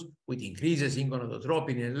menopause, with increases in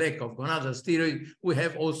gonadotropin and lack of gonadal steroid, we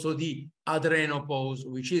have also the adrenopause,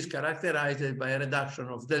 which is characterized by a reduction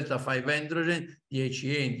of delta-5 androgen,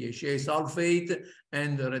 DHEA and DHEA sulfate,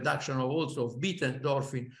 and the reduction of also of beta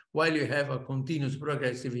endorphin, while you have a continuous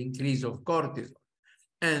progressive increase of cortisol.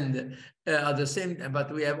 And at the same time,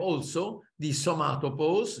 but we have also the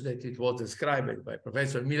somatopause, that it was described by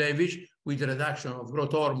Professor Milewicz, with reduction of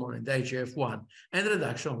growth hormone and IGF-1, and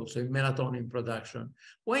reduction also in melatonin production.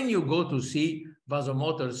 When you go to see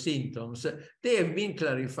vasomotor symptoms, they have been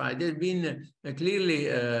clarified, they've been clearly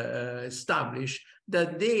established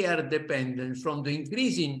that they are dependent from the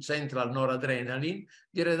increase in central noradrenaline,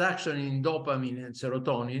 the reduction in dopamine and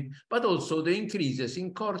serotonin, but also the increases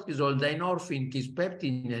in cortisol, dynorphin,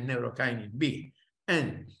 kisspeptin, and neurokinin B.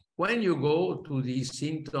 And when you go to the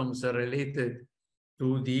symptoms related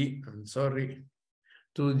to the,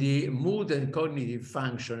 to the mood and cognitive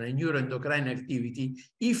function and neuroendocrine activity,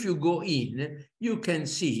 if you go in, you can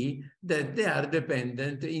see that they are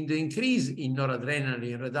dependent in the increase in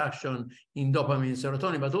noradrenaline, reduction in dopamine and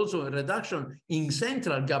serotonin, but also a reduction in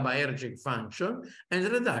central GABAergic function and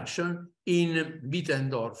reduction in beta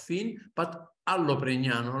endorphin, but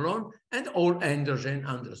allopregnanolone, and all androgen,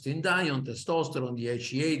 androstenedione, testosterone,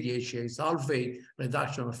 DHEA, DHEA sulfate,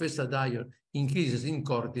 reduction of estradiol, increases in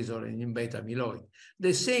cortisol and in beta amyloid.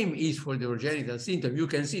 The same is for the urogenital symptom. You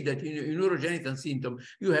can see that in urogenital symptom,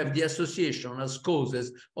 you have the association as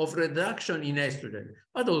causes of reduction in estrogen,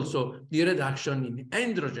 but also the reduction in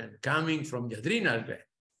androgen coming from the adrenal gland.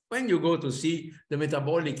 When you go to see the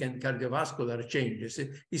metabolic and cardiovascular changes,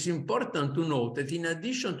 it's important to note that in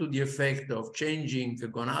addition to the effect of changing the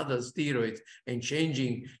gonadal steroids and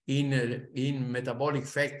changing in metabolic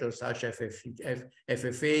factors such as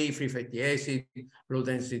FFA, free fatty acid, low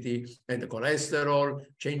density and cholesterol,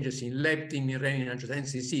 changes in leptin, in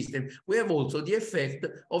renin-angiotensin system, we have also the effect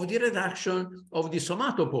of the reduction of the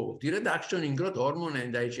somatopause, the reduction in growth hormone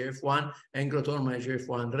and IGF-1 and growth hormone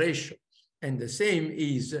IGF-1 ratio. And the same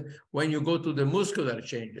is when you go to the muscular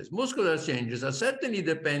changes. Muscular changes are certainly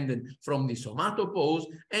dependent from the somatopause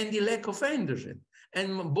and the lack of androgen.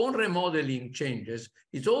 And bone remodeling changes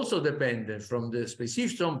is also dependent from the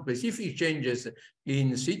specific changes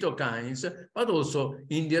in cytokines, but also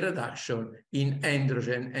in the reduction in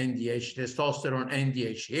androgen and testosterone and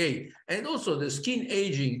DHEA. And also the skin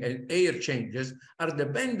aging and hair changes are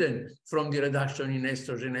dependent from the reduction in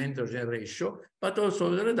estrogen-androgen ratio, but also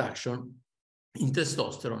the reduction in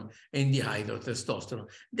testosterone and dihydrotestosterone.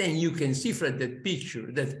 Then you can see from that picture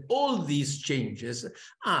that all these changes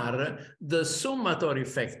are the summatory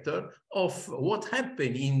factor of what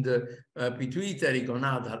happened in the pituitary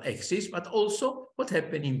gonadal axis, but also what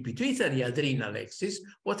happened in pituitary adrenal axis,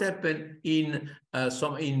 what happened in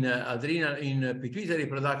pituitary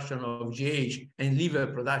production of GH and liver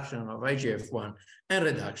production of IGF-1 and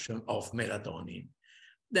reduction of melatonin.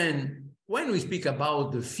 Then, when we speak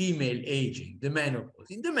about the female aging, the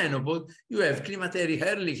menopause, in the menopause, you have early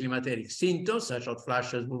climacteric symptoms such as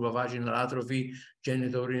flushes, vulvovaginal atrophy,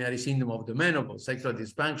 genitourinary syndrome of the menopause, sexual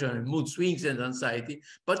dysfunction, and mood swings and anxiety.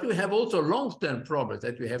 But we have also long-term problems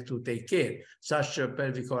that we have to take care, such as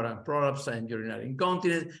pelvic oral prolapse and urinary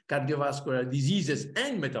incontinence, cardiovascular diseases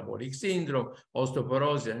and metabolic syndrome,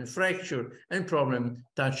 osteoporosis and fracture, and problems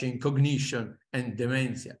touching cognition and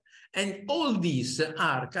dementia. And all these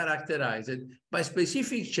are characterized by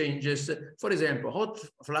specific changes. For example, hot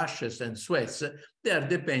flashes and sweats, they are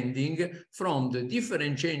depending from the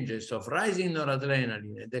different changes of rising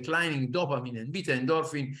noradrenaline, declining dopamine and beta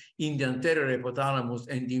endorphin in the anterior hypothalamus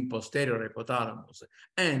and in posterior hypothalamus.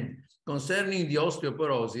 And concerning the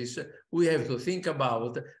osteoporosis, we have to think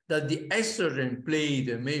about that the estrogen played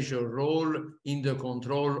a major role in the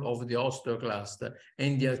control of the osteoclast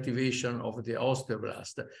and the activation of the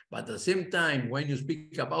osteoblast. But at the same time, when you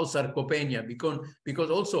speak about sarcopenia,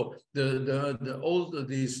 because also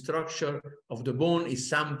the structure of the bone is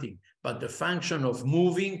something but the function of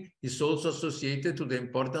moving is also associated to the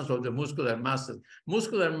importance of the muscular muscles.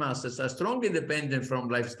 Muscular muscles are strongly dependent from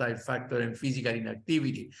lifestyle factor and physical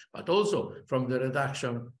inactivity, but also from the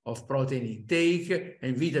reduction of protein intake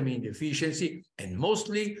and vitamin deficiency, and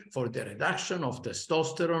mostly for the reduction of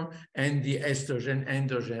testosterone and the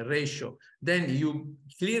estrogen-androgen ratio. Then you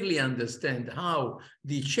clearly understand how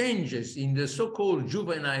the changes in the so-called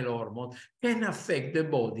juvenile hormone can affect the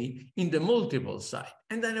body in the multiple sites.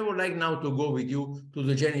 And then I would like now to go with you to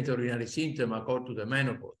the genitourinary symptom according to the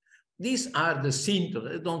menopause. These are the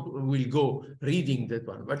symptoms. I will go reading that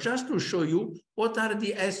one, but just to show you what are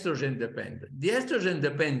the estrogen dependent. The estrogen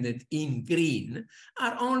dependent in green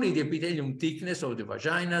are only the epithelium thickness of the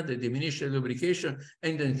vagina, the diminished lubrication,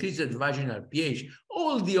 and the increased vaginal pH.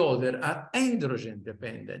 All the other are androgen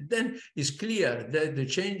dependent. Then it's clear that the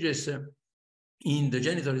changes in the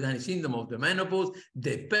genitourinary syndrome of the menopause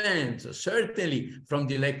depends certainly from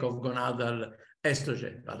the lack of gonadal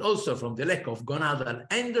estrogen, but also from the lack of gonadal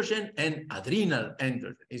androgen and adrenal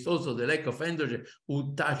androgen. It's also the lack of androgen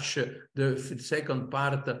who touch the second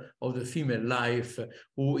part of the female life,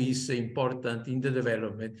 who is important in the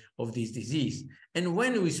development of this disease. And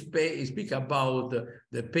when we speak about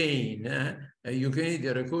the pain, you can see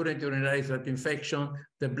the recurrent urinary tract infection,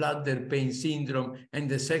 the bladder pain syndrome, and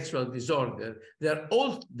the sexual disorder. They're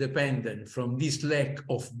all dependent from this lack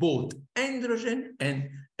of both androgen and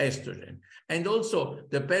estrogen. And also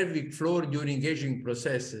the pelvic floor during aging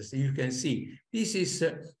processes, you can see this is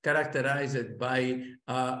characterized by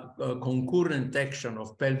a concurrent action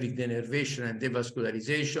of pelvic denervation and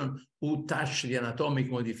devascularization, who touch the anatomic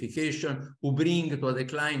modification, who bring to a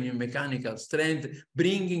decline in mechanical strength,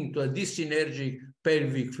 bringing to a dyssynergic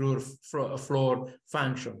pelvic floor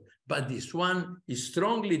function. But this one is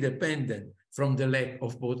strongly dependent from the lack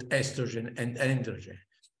of both estrogen and androgen.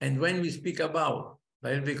 And when we speak about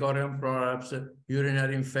pelvic organ prolapse,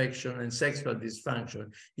 urinary infection, and sexual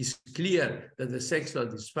dysfunction, it's clear that the sexual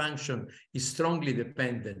dysfunction is strongly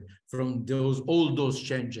dependent from all those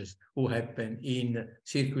changes who happen in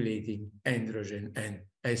circulating androgen and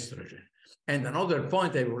estrogen. And another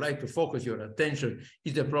point I would like to focus your attention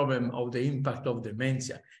is the problem of the impact of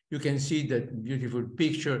dementia. You can see that beautiful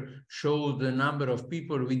picture shows the number of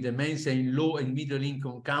people with dementia in low and middle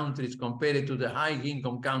income countries compared to the high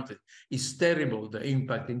income countries. It's terrible, the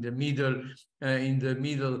impact in the middle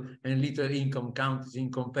and little income countries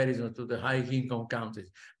in comparison to the high income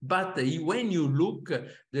countries. But when you look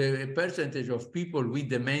the percentage of people with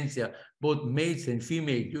dementia, both males and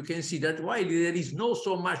females, you can see that while there is no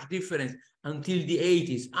so much difference until the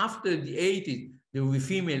 80s, after the 80s, the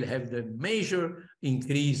female have the major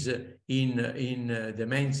increase in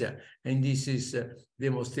dementia. And this is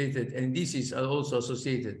demonstrated, and this is also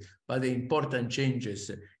associated by the important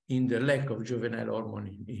changes in the lack of juvenile hormone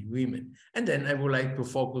in women. And then I would like to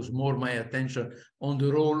focus more my attention on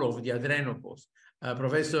the role of the adrenopause.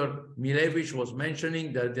 Professor Milewicz was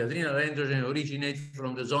mentioning that the adrenal androgen originates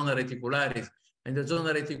from the zona reticularis, and the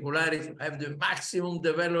zona reticularis have the maximum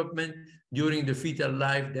development during the fetal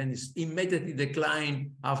life, then it's immediately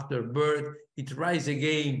decline after birth. It rises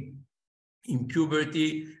again in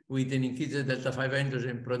puberty with an increased delta-5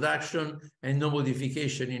 androgen production and no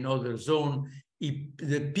modification in other zone.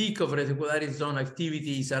 The peak of reticulari zone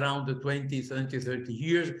activity is around the 20, 30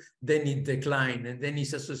 years, then it declines, and then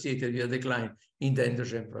it's associated with a decline in the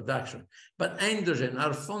androgen production. But androgen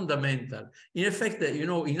are fundamental. In effect, you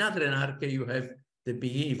know, in adrenarche, you have the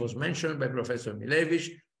beginning, it was mentioned by Professor Milewicz,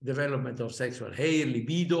 development of sexual hair,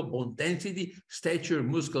 libido, bone density, stature,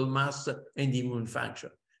 muscle mass, and immune function.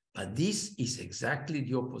 But this is exactly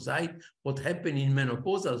the opposite what happened in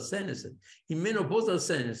menopausal senescence. In menopausal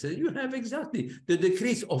senescence, you have exactly the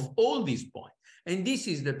decrease of all these points. And this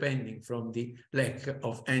is depending from the lack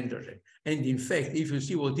of androgen. And in fact, if you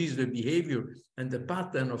see what is the behavior and the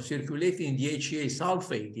pattern of circulating the HCA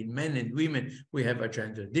sulfate in men and women, we have a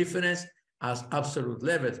gender difference as absolute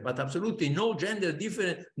levels, but absolutely no gender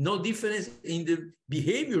difference, no difference in the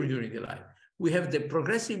behavior during the life. We have the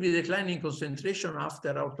progressively declining concentration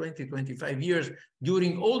after our 20, 25 years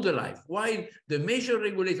during all the life, while the major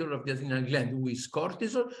regulator of the adrenal gland, who is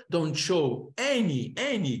cortisol, don't show any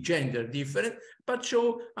gender difference, but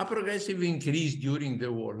show a progressive increase during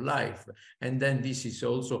the whole life. And then this is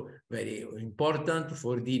also very important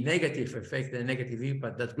for the negative effect and negative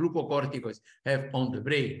impact that glucocorticoids have on the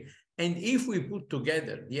brain. And if we put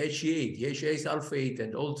together the HCA sulfate,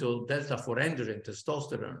 and also delta-4 androgen,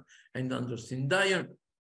 testosterone, and androstenedione,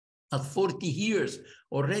 at 40 years,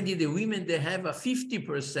 already the women, they have a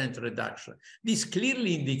 50% reduction. This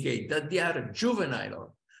clearly indicates that they are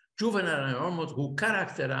juvenile. juvenile hormones who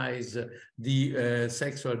characterize the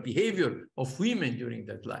sexual behavior of women during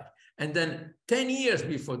that life. And then 10 years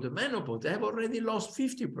before the menopause, they have already lost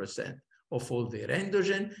 50% of all their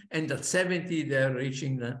androgen, and at 70, they're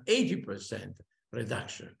reaching an 80%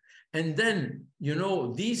 reduction. And then, you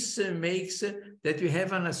know, this makes that we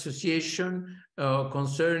have an association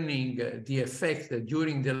concerning the effect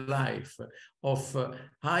during the life of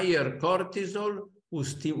higher cortisol,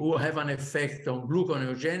 who have an effect on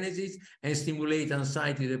gluconeogenesis and stimulate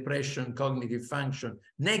anxiety, depression, cognitive function,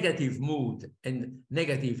 negative mood, and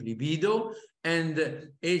negative libido, and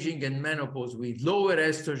aging and menopause with lower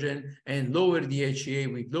estrogen and lower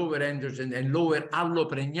DHEA with lower androgen and lower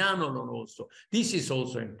allopregnanolone also. This is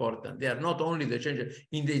also important. They are not only the changes,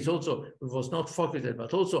 in this also, it was not focused,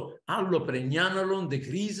 but also allopregnanolone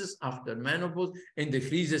decreases after menopause and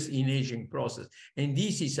decreases in aging process. And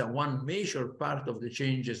this is one major part of the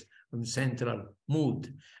changes in central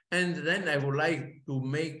mood. And then I would like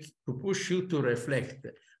to push you to reflect,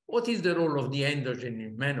 what is the role of the androgen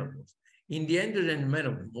in menopause? In the androgen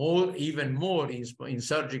menopause, even more in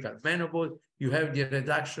surgical menopause, you have the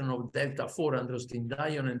reduction of delta-4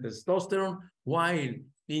 androstenedione and testosterone, while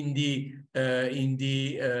at the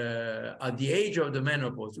age of the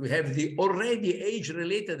menopause, we have the already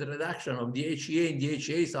age-related reduction of DHEA and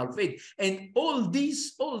DHEA sulfate. And all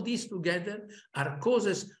these together are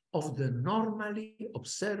causes of the normally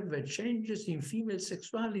observed changes in female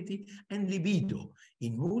sexuality and libido,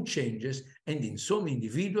 in mood changes, and in some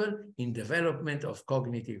individuals in development of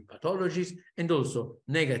cognitive pathologies, and also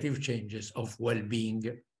negative changes of well-being.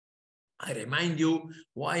 I remind you,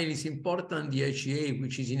 while it's important DHEA,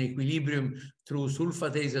 which is in equilibrium through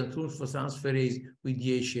sulfatase and sulfotransferase with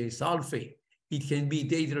DHEA sulfate, it can be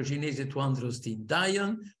dehydrogenase to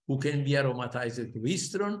androstenedione, who can be aromatized to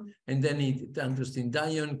estrone, and then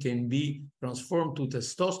androstenedione can be transformed to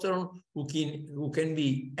testosterone, who can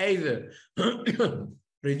be either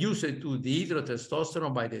reduced to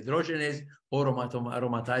dehydrotestosterone by dehydrogenase or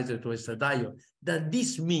aromatized to estradiol. That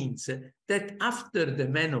this means that after the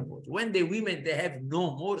menopause, when the women, they have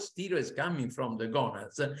no more steroids coming from the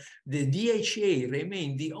gonads, the DHEA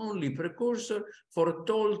remain the only precursor for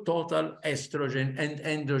total estrogen and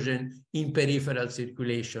androgen in peripheral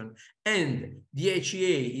circulation. And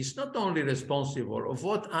DHEA is not only responsible of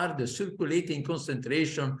what are the circulating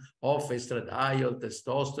concentration of estradiol,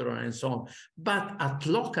 testosterone, and so on, but at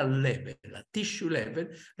local level, at tissue level,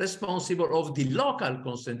 responsible of the local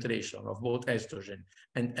concentration of both estrogen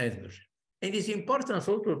and androgen. And it's important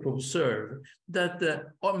also to observe that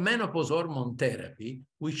menopause hormone therapy,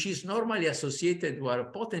 which is normally associated with a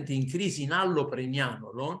potent increase in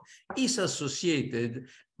allopregnanolone, is associated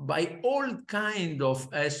by all kind of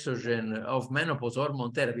estrogen of menopause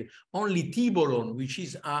hormone therapy. Only tibolone, which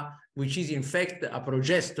is in fact a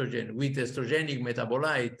progestogen with estrogenic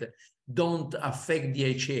metabolite, don't affect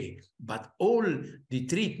DHEA, but all the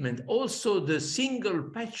treatment, also the single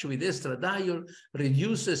patch with estradiol,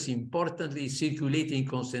 reduces importantly circulating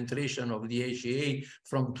concentration of DHEA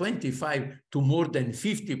from 25 to more than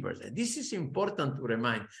 50%. This is important to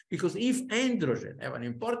remind, because if androgen have an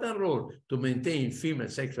important role to maintain female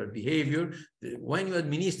sexual behavior, when you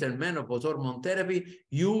administer menopause hormone therapy,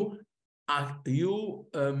 you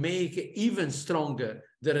make even stronger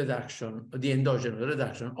the reduction, the endogenous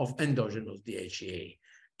reduction of endogenous DHEA.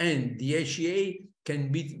 And DHEA can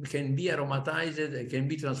be aromatized, can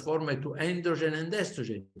be transformed to androgen and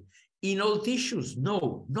estrogen. In all tissues,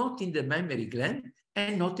 no, not in the mammary gland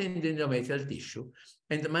and not in the endometrial tissue.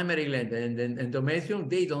 And the mammary gland and endometrium,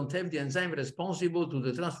 they don't have the enzyme responsible to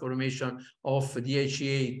the transformation of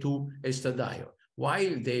DHEA to estradiol,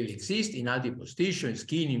 while they exist in adipose tissue, in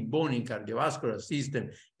skin, in bone, in cardiovascular system,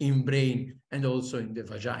 in brain, and also in the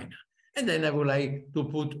vagina. And then I would like to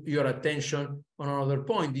put your attention on another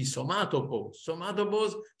point, the somatopause.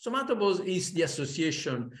 Somatopause is the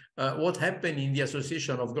association, what happened in the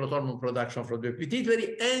association of growth hormone production from the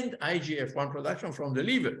pituitary and IGF-1 production from the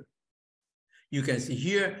liver. You can see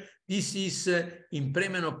here, this is in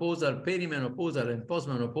premenopausal, perimenopausal, and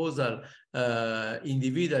postmenopausal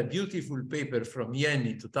individual, beautiful paper from Yen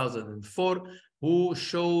in 2004, who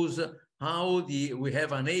shows how we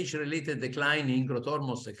have an age-related decline in growth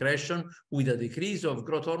hormone secretion with a decrease of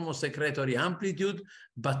growth hormone secretory amplitude,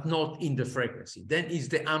 but not in the frequency. Then is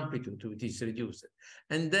the amplitude which is reduced.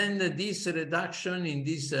 And then this reduction in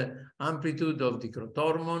this amplitude of the growth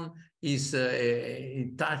hormone is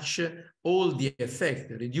touch all the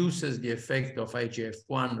effect, reduces the effect of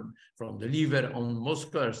IGF-1 from the liver on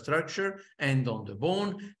muscular structure and on the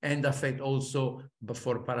bone, and affect also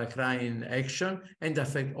for paracrine action, and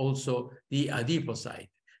affect also the adipocyte.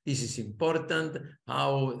 This is important,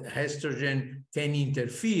 how estrogen can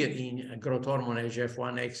interfere in growth hormone,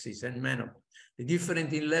 IGF-1 axis, and menopause. The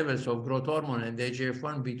difference in levels of growth hormone and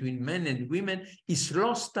IGF-1 between men and women is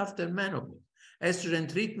lost after menopause. Estrogen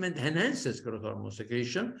treatment enhances growth hormone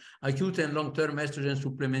secretion. Acute and long-term estrogen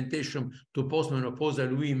supplementation to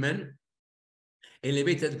postmenopausal women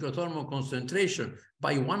elevated growth hormone concentration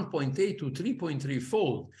by 1.8 to 3.3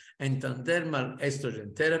 fold, and transdermal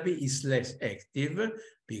estrogen therapy is less active,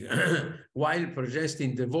 while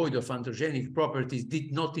progestin devoid of androgenic properties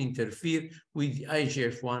did not interfere with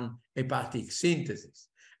IGF-1 hepatic synthesis.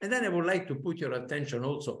 And then I would like to put your attention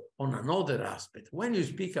also on another aspect. When you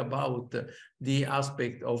speak about the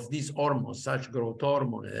aspect of these hormones, such growth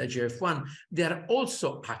hormone and IGF-1, they are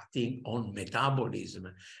also acting on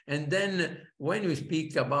metabolism. And then when you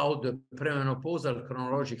speak about the premenopausal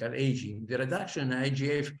chronological aging, the reduction in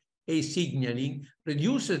IGF-A signaling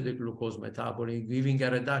reduces the glucose metabolism, giving a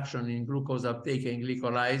reduction in glucose uptake and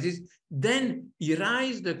glycolysis, then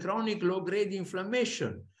arises the chronic low-grade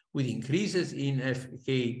inflammation, with increases in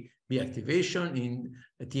FKB activation, in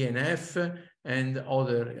TNF, and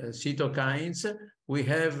other cytokines. We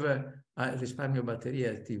have risparmio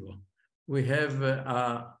batteria attivo. We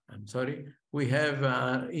have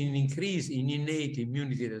an increase in innate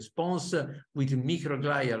immunity response with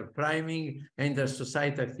microglial priming and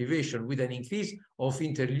astrocyte activation, with an increase of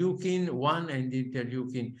interleukin-1 and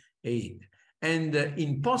interleukin-8. And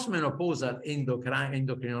in postmenopausal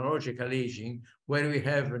endocrinological aging, where we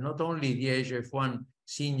have not only the IGF-1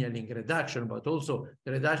 signaling reduction, but also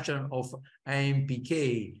the reduction of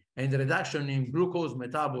AMPK and reduction in glucose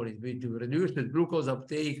metabolism with reduced glucose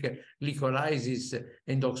uptake, glycolysis,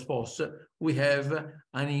 and OXPOS, we have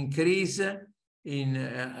an increase in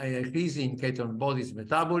ketone bodies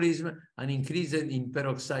metabolism, an increase in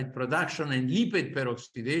peroxide production and lipid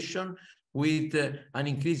peroxidation, with an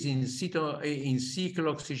increase in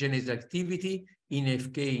cyclooxygenase activity in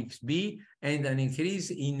FKXB, and an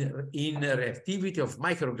increase in reactivity of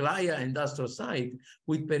microglia and astrocyte,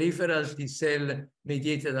 with peripheral T-cell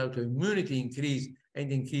mediated autoimmunity increase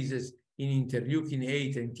and increases in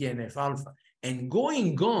interleukin-8 and TNF-alpha. And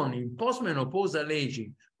going on in postmenopausal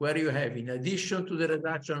aging, where you have, in addition to the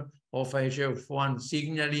reduction of IGF-1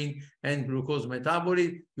 signaling and glucose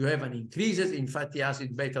metabolism, you have an increases in fatty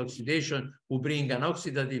acid beta oxidation, who bring an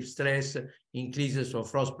oxidative stress, increases of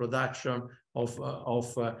frost production, of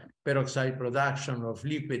peroxide production, of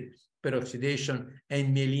lipid peroxidation,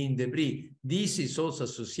 and myelin debris. This is also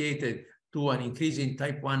associated to an increase in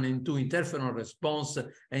type 1 and 2 interferon response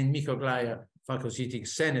and microglia phagocytic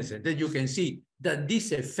senescence. Then you can see that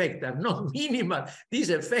these effects are not minimal.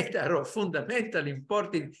 These effects are of fundamental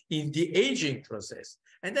importance in the aging process.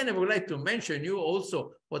 And then I would like to mention you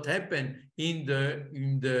also what happened in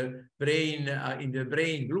the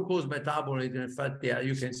brain glucose metabolism. In fact,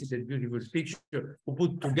 you can see the beautiful picture who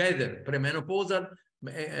put together premenopausal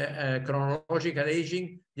chronological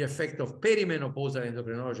aging, the effect of perimenopausal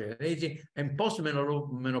endocrinological aging, and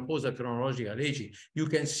postmenopausal chronological aging. You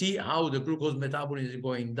can see how the glucose metabolism is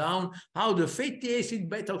going down, how the fatty acid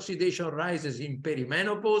beta oxidation rises in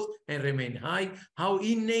perimenopause and remain high, how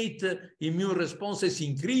innate immune responses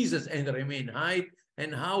increases and remain high,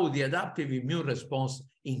 and how the adaptive immune response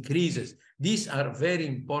increases. These are very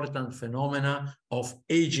important phenomena of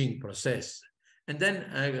aging process. And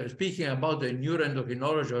then speaking about the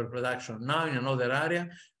neuroendocrinology or production now in another area,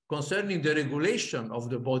 concerning the regulation of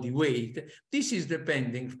the body weight, this is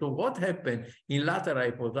depending to what happened in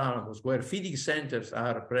lateral hypothalamus, where feeding centers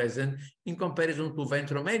are present, in comparison to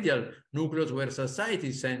ventromedial nucleus, where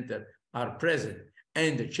satiety centers are present.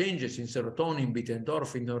 And the changes in serotonin, beta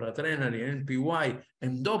endorphin, noradrenaline, NPY,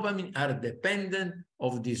 and dopamine are dependent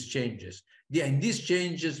of these changes. And these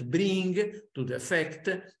changes bring to the fact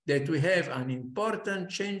that we have an important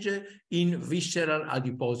change in visceral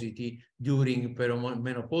adiposity during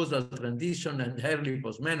perimenopausal transition and early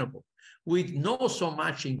postmenopause, with not so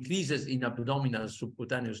much increases in abdominal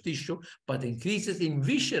subcutaneous tissue, but increases in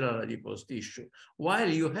visceral adipose tissue, while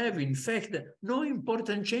you have, in fact, no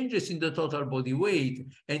important changes in the total body weight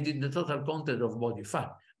and in the total content of body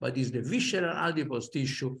fat, but it's the visceral adipose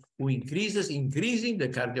tissue who increases, increasing the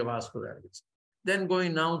cardiovascular risk. Then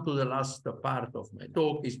going now to the last part of my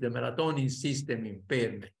talk is the melatonin system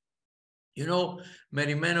impairment. You know,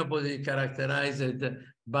 perimenopause is characterized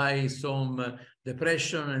by some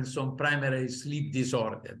depression, and some primary sleep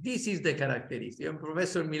disorder. This is the characteristic. And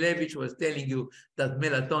Professor Milewicz was telling you that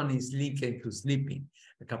melatonin is linked to sleeping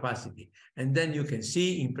capacity. And then you can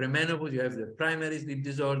see in premenopause, you have the primary sleep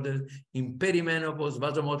disorders. In perimenopause,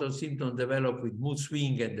 vasomotor symptoms develop with mood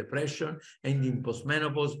swing and depression. And in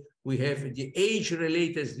postmenopause, we have the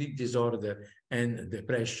age-related sleep disorder and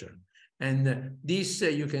depression. And this,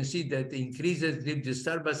 you can see that increases sleep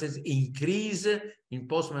disturbances increase in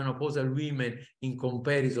postmenopausal women in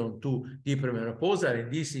comparison to the premenopausal,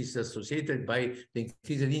 and this is associated by the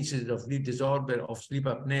increased incidence of sleep disorder, of sleep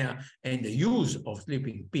apnea, and the use of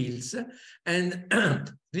sleeping pills. And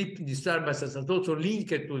sleep disturbances are also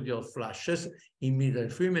linked to the hot flashes. In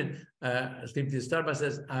middle-aged women, sleep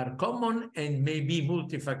disturbances are common and may be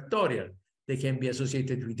multifactorial. They can be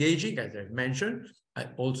associated with aging, as I've mentioned,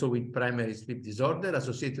 also with primary sleep disorder,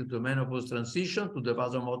 associated to menopause transition, to the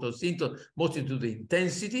vasomotor symptoms, mostly to the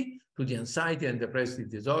intensity, to the anxiety and depressive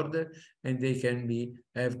disorder, and they can be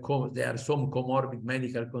there are some comorbid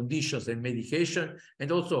medical conditions and medication,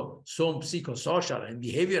 and also some psychosocial and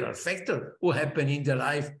behavioral factors who happen in the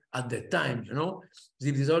life at that time. You know,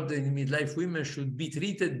 sleep disorder in midlife women should be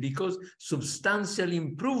treated because substantial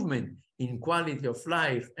improvement in quality of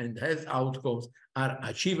life and health outcomes are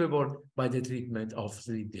achievable by the treatment of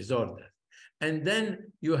sleep disorder. And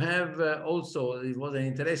then you have also, it was an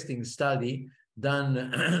interesting study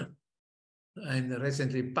done and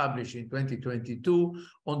recently published in 2022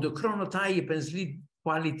 on the chronotype and sleep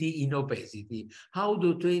quality in obesity. How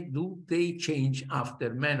do they change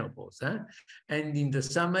after menopause? And in the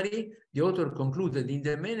summary, the author concluded in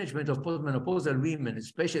the management of postmenopausal women,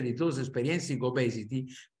 especially those experiencing obesity,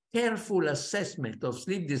 careful assessment of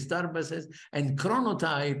sleep disturbances and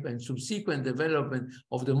chronotype and subsequent development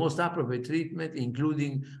of the most appropriate treatment,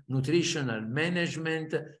 including nutritional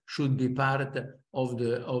management, should be part of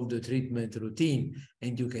the treatment routine.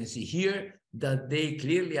 And you can see here that they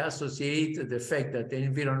clearly associate the fact that the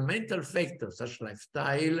environmental factors such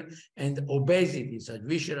lifestyle and obesity, such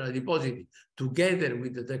visceral adiposity, together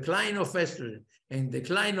with the decline of estrogen and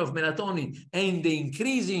decline of melatonin and the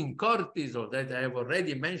increasing cortisol that I have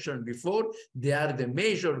already mentioned before, they are the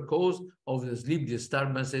major cause of the sleep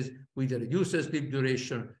disturbances with a reduced sleep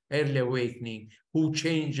duration, early awakening, who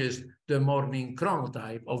changes the morning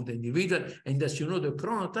chronotype of the individual. And as you know, the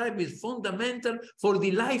chronotype is fundamental for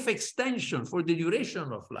the life extension, for the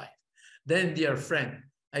duration of life. Then, dear friend,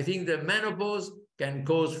 I think that menopause can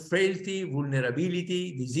cause frailty,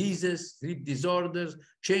 vulnerability, diseases, sleep disorders,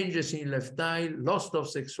 changes in lifestyle, loss of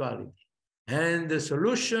sexuality. And the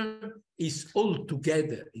solution is all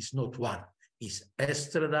together, it's not one. It's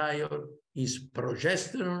estradiol, is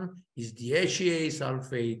progesterone, is DHEA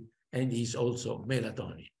sulfate, and is also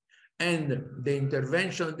melatonin. And the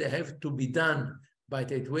intervention, they have to be done by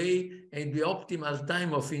that way, and the optimal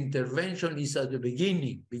time of intervention is at the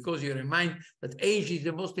beginning, because you remind that age is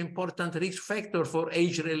the most important risk factor for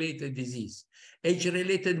age-related disease.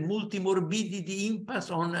 Age-related multimorbidity impacts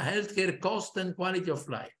on healthcare cost and quality of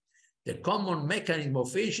life. The common mechanism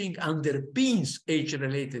of aging underpins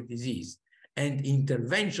age-related disease, and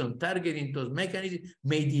intervention targeting those mechanisms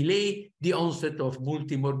may delay the onset of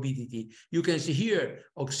multimorbidity. You can see here,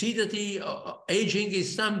 oxidative aging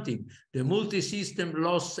is something, the multi-system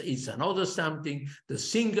loss is another something, the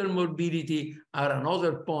single morbidity are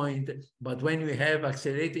another point, but when we have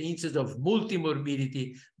accelerated incidence of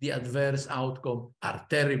multimorbidity, the adverse outcomes are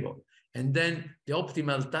terrible. And then the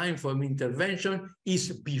optimal time for intervention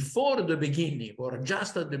is before the beginning or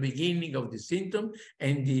just at the beginning of the symptom,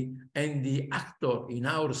 and the actor in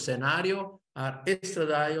our scenario are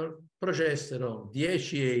estradiol, progesterone,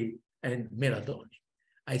 DHEA, and melatonin.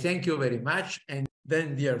 I thank you very much. And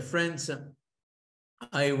then, dear friends,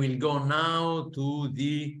 I will go now to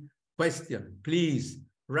the question. Please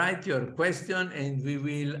write your question and we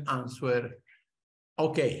will answer.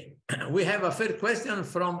 Okay, we have a first question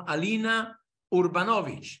from Alina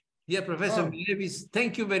Urbanovic. Dear Professor Milewicz,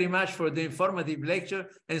 thank you very much for the informative lecture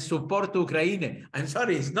and support to Ukraine. I'm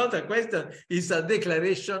sorry, it's not a question, it's a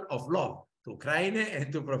declaration of love to Ukraine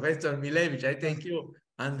and to Professor Milewicz. I thank you,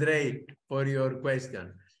 Andrei, for your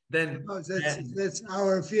question. Then that's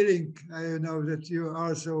our feeling. I know that you are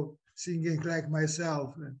also singing like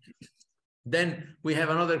myself. Then we have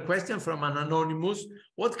another question from an anonymous.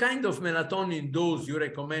 What kind of melatonin dose you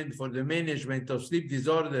recommend for the management of sleep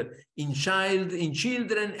disorder in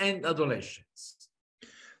children and adolescents?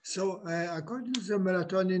 So according to the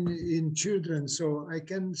melatonin in children, so I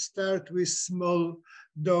can start with small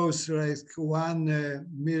dose, like 1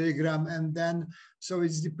 milligram, and then, so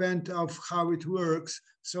it depends of how it works.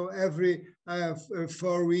 So every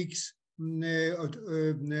 4 weeks, I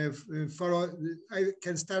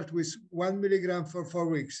can start with 1 milligram for 4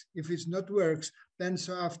 weeks. If it not works, then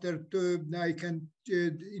so after I can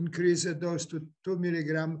increase the dose to 2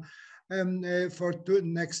 milligram for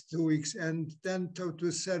next 2 weeks, and then to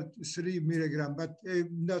 3 milligram, but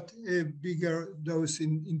not a bigger dose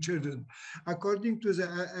in children. According to the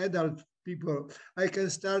adult people, I can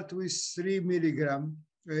start with 3 milligram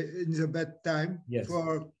in the bedtime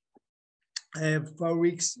for 4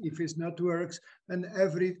 weeks. If it not works, and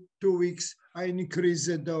every 2 weeks I increase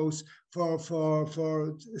the dose for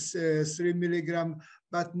 3 milligram,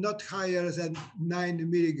 but not higher than 9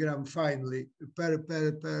 milligram finally per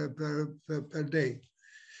day.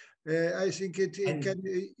 I think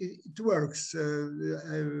it works,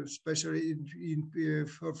 especially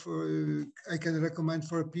I can recommend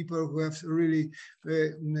for people who have really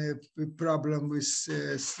problem with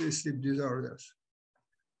sleep disorders.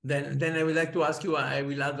 Then I would like to ask you, I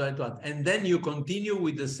will add to add. And then you continue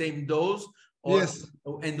with the same dose? Or, yes.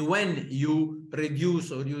 And when you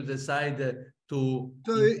reduce or you decide to...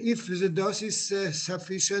 So if the dose is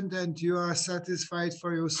sufficient and you are satisfied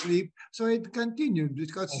for your sleep, so it continues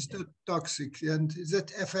because it's not toxic and it's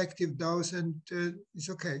that effective dose, and it's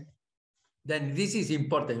okay. Then this is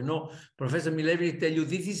important. You know, Professor Milewicz tell you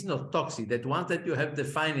this is not toxic, that once that you have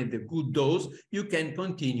defined the good dose, you can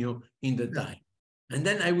continue in the time. And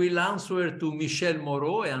then I will answer to Michelle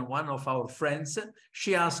Moreau, and one of our friends.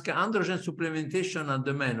 She asked, androgen supplementation at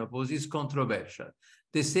the menopause is controversial.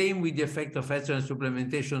 The same with the effect of estrogen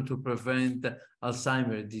supplementation to prevent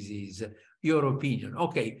Alzheimer's disease. Your opinion?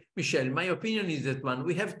 Okay, Michelle, my opinion is that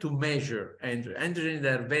we have to measure androgen. Androgens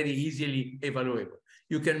are very easily evaluable.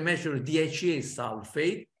 You can measure DHEA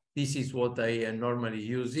sulfate. This is what I am normally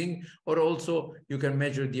using. Or also you can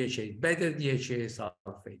measure DHEA, better DHEA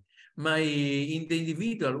sulfate. In the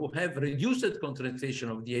individual who have reduced concentration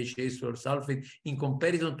of DHEA or sulfate in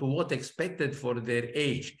comparison to what expected for their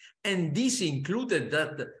age. And this included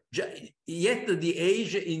that yet the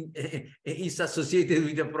age is associated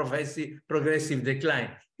with a progressive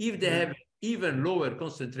decline. If they have even lower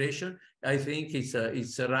concentration, I think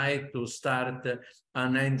it's right to start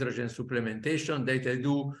an androgen supplementation that I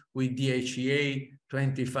do with DHEA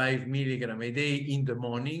 25 milligram a day in the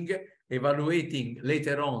morning, evaluating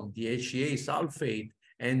later on DHEA sulfate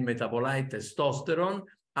and metabolite testosterone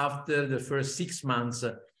after the first 6 months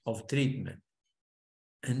of treatment.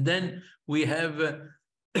 And then we have,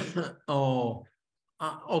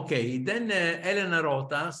 okay, then Elena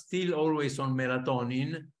Rota, still always on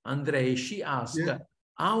melatonin. Andrei, she asked,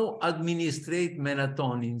 how administrate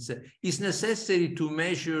melatonins? Is necessary to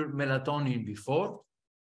measure melatonin before?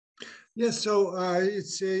 Yes, so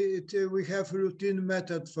we have a routine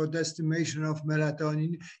method for the estimation of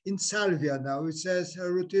melatonin in Salvia now. It says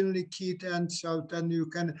routinely kit, and so then you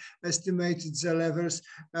can estimate the levels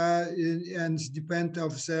and depend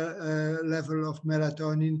of the level of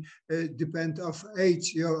melatonin, depend of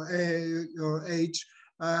age, your age,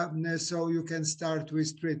 so you can start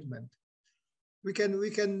with treatment. We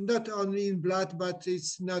can not only in blood, but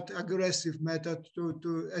it's not aggressive method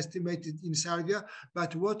to estimate it in salvia.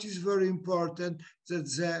 But what is very important, that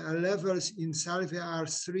the levels in salvia are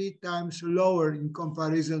 3 times lower in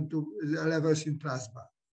comparison to the levels in plasma.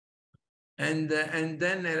 And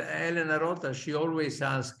then Elena Rota, she always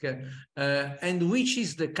asks, and which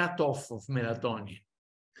is the cutoff of melatonin?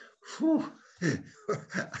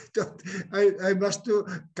 I must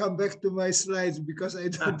come back to my slides because I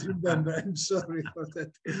don't remember. I'm sorry for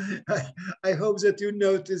that. I hope that you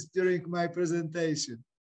noticed during my presentation.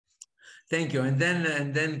 Thank you. And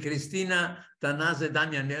then Christina Tanase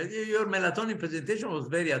Damian, your melatonin presentation was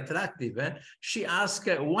very attractive. She asked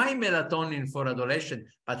why melatonin for adolescents,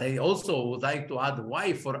 but I also would like to add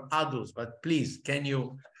why for adults. But please, can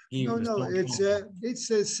you give? No, it's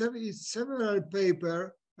several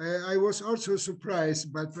papers. I was also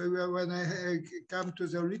surprised, but when I come to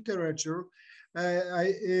the literature,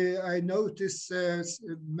 I noticed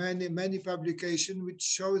many publications which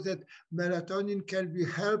show that melatonin can be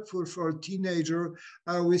helpful for teenagers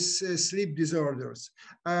with sleep disorders.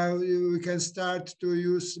 We can start to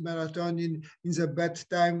use melatonin in the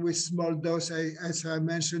bedtime with small dose, as I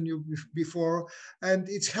mentioned you before, and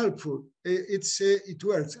it's helpful. It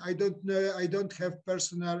works. I don't know. I don't have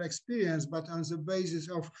personal experience, but on the basis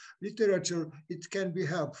of literature, it can be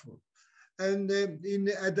helpful. And in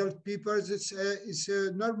adult people, it's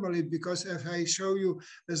normally, because if I show you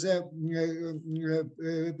the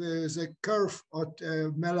curve of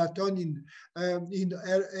melatonin in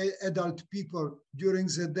adult people during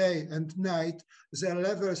the day and night, the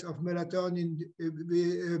levels of melatonin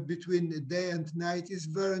between day and night is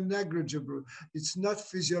very negligible. It's not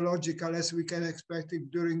physiological as we can expect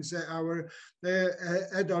it during our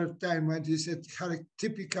adult time, when it's a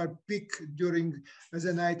typical peak during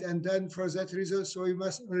the night. And then for that reason, so we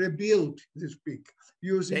must rebuild this peak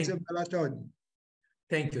using the melatonin.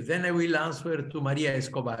 Thank you. Then I will answer to Maria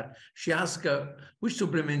Escobar. She asked, which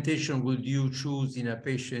supplementation would you choose in a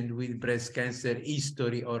patient with breast cancer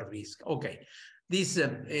history or risk? Okay, this,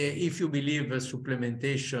 if you believe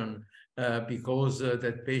supplementation because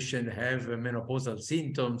that patient have menopausal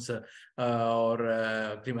symptoms or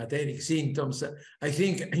climateric symptoms, I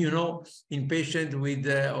think, you know, in patient with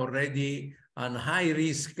already a high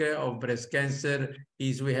risk of breast cancer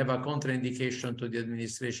is we have a contraindication to the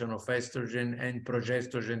administration of estrogen and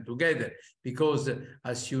progestogen together, because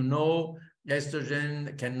as you know,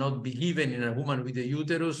 estrogen cannot be given in a woman with a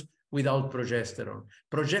uterus without progesterone.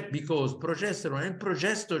 Because progesterone and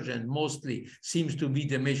progestogen mostly seems to be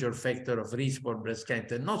the major factor of risk for breast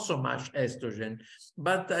cancer, not so much estrogen.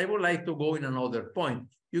 But I would like to go in another point.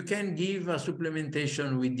 You can give a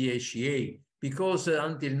supplementation with DHEA, because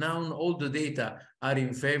until now, all the data are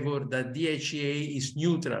in favor that DHEA is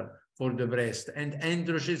neutral for the breast, and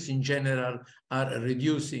androgens in general are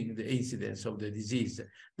reducing the incidence of the disease.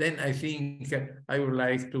 Then I think I would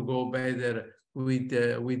like to go better with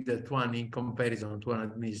that one in comparison to an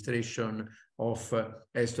administration of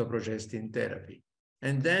estroprogestin therapy.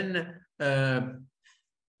 And then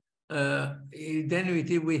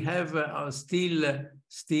we have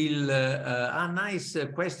still a nice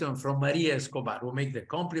question from Maria Escobar, who make the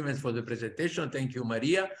compliments for the presentation. Thank you,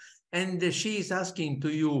 Maria. And she is asking to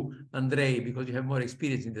you, Andrei, because you have more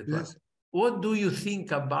experience in that one. What do you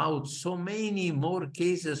think about so many more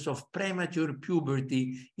cases of premature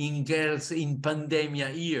puberty in girls in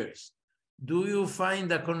pandemic years? Do you find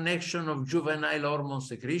a connection of juvenile hormone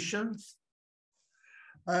secretions?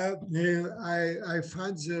 I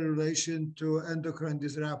find the relation to endocrine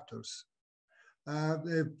disruptors.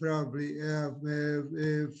 Probably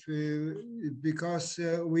because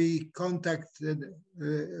we contacted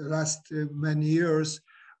last many years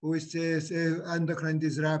with endocrine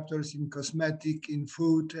disruptors in cosmetic, in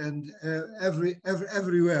food, and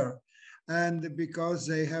everywhere. And because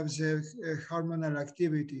they have the hormonal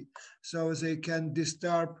activity, so they can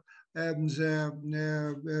disturb the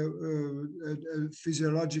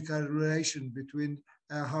physiological relation between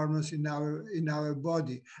hormones in our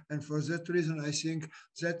body. And for that reason, I think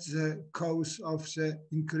that's the cause of the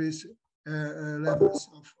increased levels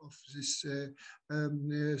of this,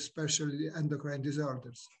 especially endocrine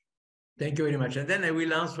disorders. Thank you very much. And then I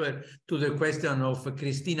will answer to the question of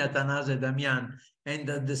Cristina Tanase Damian, and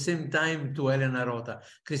at the same time to Elena Rota.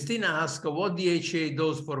 Cristina asked what DHA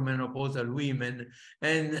dose for menopausal women,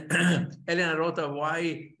 and Elena Rota,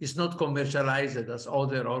 why it's not commercialized as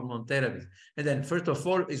other hormone therapies. And then first of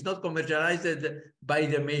all, it's not commercialized by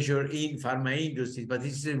the major pharma industry, but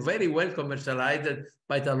it's very well commercialized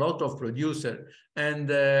by a lot of producers and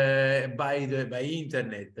by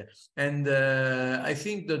internet. And I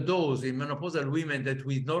think the dose in menopausal women that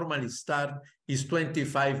we normally start is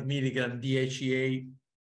 25 milligram DHEA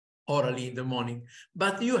orally in the morning.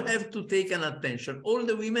 But you have to take an attention. All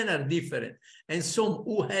the women are different. And some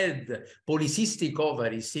who had polycystic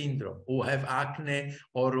ovary syndrome, who have acne,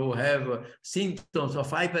 or who have symptoms of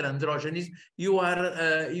hyperandrogenism, you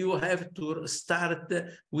have to start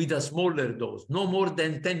with a smaller dose, no more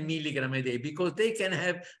than 10 milligram a day, because they can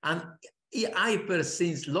have an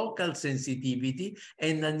local sensitivity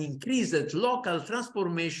and an increased local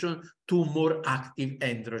transformation to more active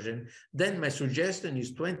androgen. Then my suggestion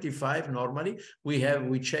is 25 normally. We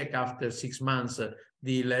check after 6 months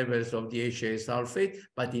the levels of DHA sulfate,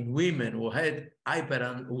 but in women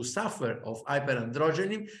who suffer of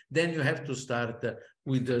hyperandrogenism, then you have to start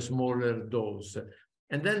with a smaller dose.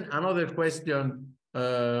 And then another question,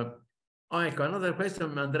 another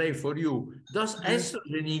question, Andrei, for you. Does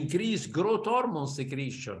estrogen increase growth hormone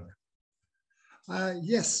secretion?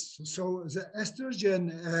 Yes, so the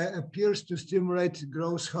estrogen appears to stimulate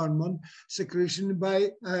growth hormone secretion by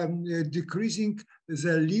decreasing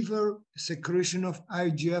the liver secretion of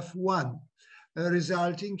IGF-1,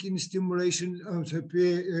 resulting in stimulation of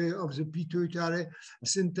the pituitary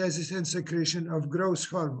synthesis and secretion of growth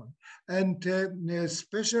hormone. And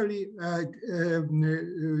especially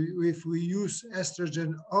if we use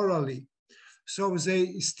estrogen orally, so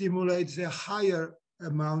they stimulate the higher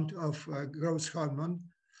amount of growth hormone,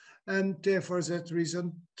 And for that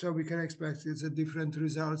reason, so we can expect it's a different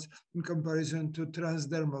results in comparison to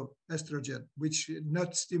transdermal estrogen, which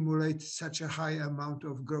not stimulate such a high amount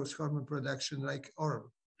of growth hormone production like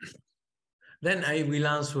oral. Then I will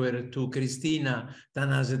answer to Cristina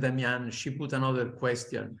Tanase-Damian. She put another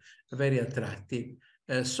question, very attractive.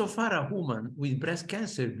 So far, a woman with breast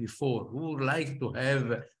cancer before who would like to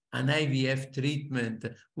have an IVF treatment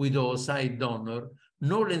with oocyte donor,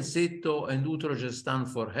 no Lenzetto and Utrogestan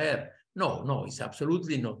for her. No, it's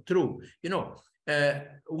absolutely not true. You know,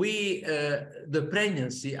 the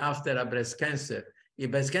pregnancy after a breast cancer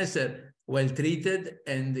well treated,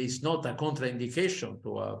 and it's not a contraindication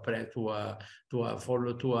to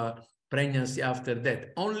a pregnancy after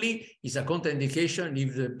that. Only is a contraindication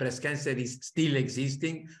if the breast cancer is still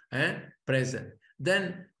existing, present.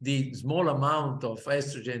 Then the small amount of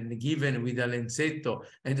estrogen given with a Lenzetto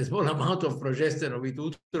and the small amount of progesterone with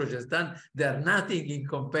Utrogestan, they are nothing in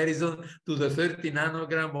comparison to the 30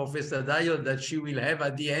 nanogram of estradiol that she will have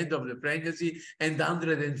at the end of the pregnancy and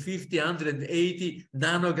 150, 180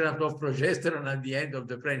 nanograms of progesterone at the end of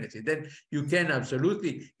the pregnancy. Then you can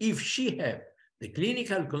absolutely, if she has the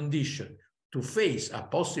clinical condition to face a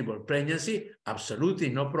possible pregnancy, absolutely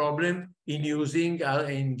no problem in using,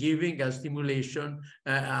 in giving a stimulation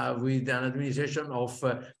with an administration of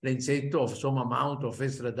Lenzetto of some amount of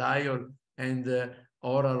estradiol and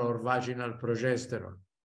oral or vaginal progesterone.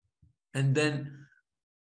 And then,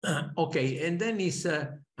 okay, and then is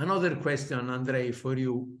another question, Andrei, for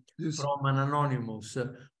you, yes, from an anonymous.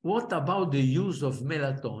 What about the use of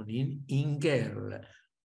melatonin in girl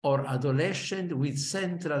or adolescent with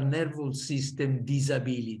central nervous system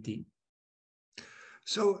disability?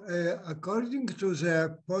 So according to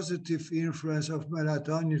the positive influence of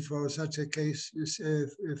melatonin for such a case, a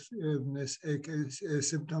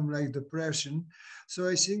symptom like depression, so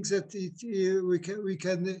I think that we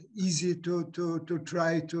can easy to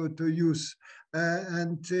try to use,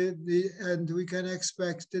 and we can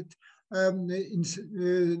expect it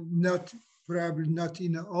probably not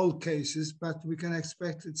in all cases, but we can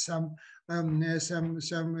expect some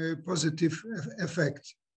positive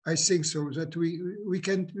effect. I think so, that we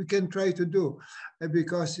can try to do,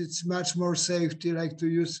 because it's much more safety, like to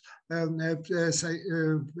use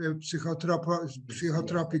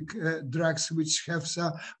psychotropic drugs which have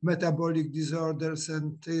some metabolic disorders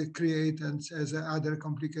and create as other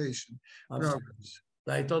complication problems.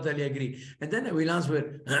 I totally agree. And then I will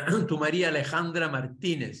answer to Maria Alejandra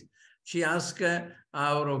Martinez. She asked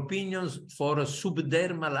our opinions for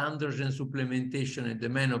subdermal androgen supplementation in the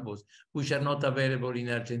menopause, which are not available in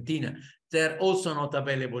Argentina. They're also not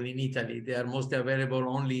available in Italy. They are mostly available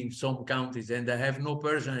only in some countries, and I have no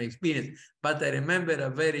personal experience. But I remember a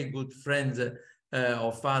very good friend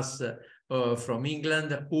of us from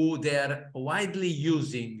England who they are widely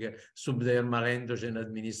using subdermal androgen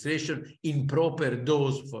administration in proper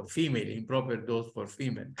dose for female,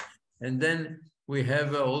 And then we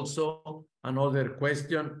have also another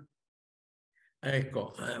question.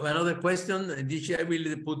 Another question, I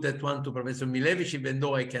will put that one to Professor Milewicz, even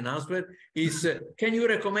though I can answer, is can you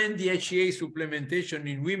recommend the HEA supplementation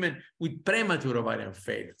in women with premature ovarian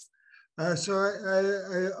failure?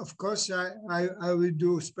 Of course, I will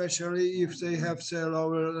do, especially if they have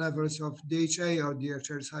lower levels of DHA or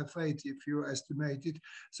DHA-sulfate, if you estimate it.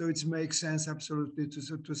 So it makes sense absolutely to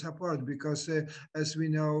support, because as we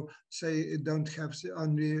know, say, don't have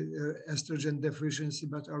only estrogen deficiency,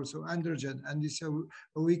 but also androgen, and it's a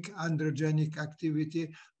weak androgenic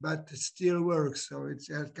activity, but still works. So it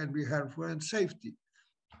can be helpful and safety.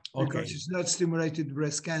 Okay. Because it's not stimulated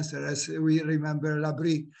breast cancer, as we remember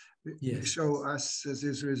Labrie show us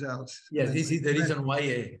these results. Yes, this is the reason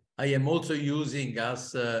why I am also using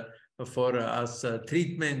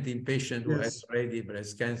treatment in patients who have already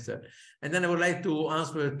breast cancer. And then I would like to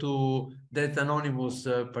answer to that anonymous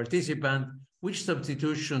participant, which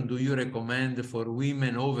substitution do you recommend for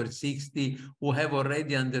women over 60 who have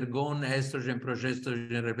already undergone estrogen,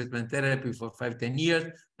 progesterone replacement therapy for 5-10 years,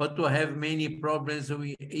 but who have many problems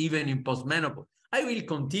even in postmenopause? I will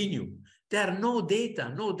continue. There are no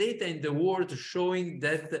data in the world showing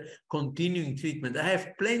that continuing treatment. I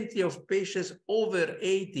have plenty of patients over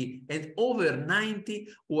 80 and over 90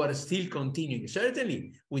 who are still continuing.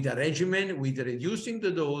 Certainly with a regimen, with reducing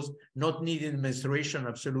the dose, not needing menstruation,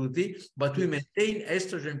 absolutely, but we maintain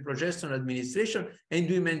estrogen, progesterone administration, and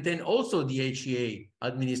we maintain also the HEA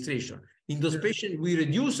administration. In those patients, we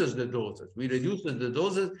reduce the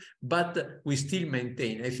doses, but we still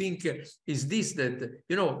maintain. I think is this that,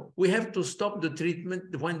 we have to stop the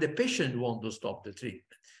treatment when the patient wants to stop the treatment.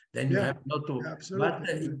 Then you have not to, absolutely. But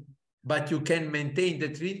but you can maintain the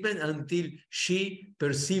treatment until she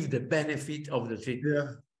perceives the benefit of the treatment.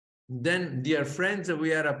 Yeah. Then, dear friends,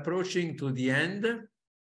 we are approaching to the end.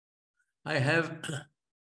 I have,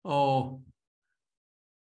 will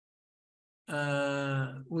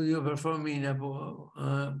you perform in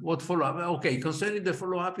what follow-up? Okay, concerning the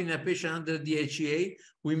follow-up in a patient under DHEA,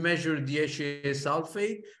 we measure DHEA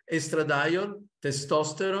sulfate, estradiol,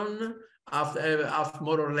 testosterone, after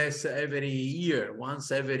more or less every year,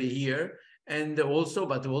 once every year. And also,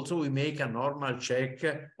 but also we make a normal check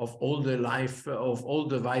of all the life, of all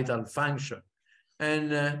the vital function.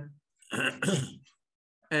 And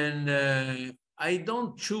I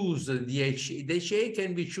don't choose the DHEA. DHEA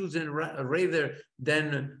can be chosen rather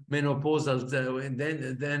than menopausal,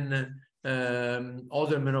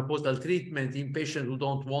 other menopausal treatment in patients who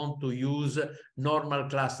don't want to use normal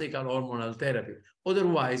classical hormonal therapy.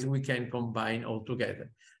 Otherwise, we can combine all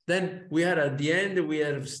together. Then we are at the end, we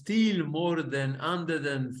have still more than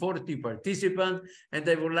 140 participants, and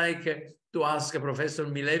I would like to ask Professor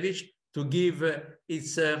Milewicz to give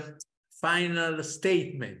its final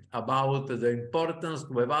statement about the importance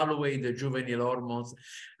to evaluate the juvenile hormones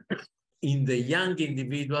in the young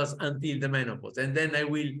individuals until the menopause. And then I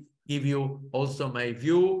will give you also my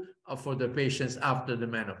view for the patients after the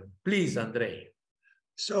menopause. Please, Andrei.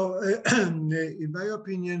 So, in my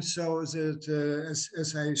opinion, so that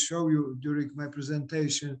as I show you during my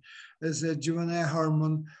presentation, as a juvenile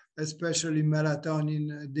hormone, especially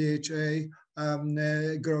melatonin, DHA,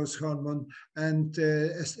 growth hormone, and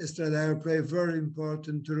estradiol play a very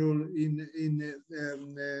important role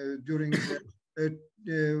during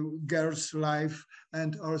girls' life,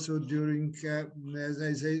 and also during, as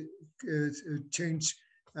I say, change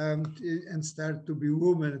and start to be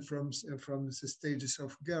women from the stages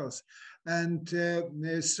of girls. And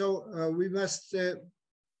so we must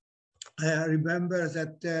remember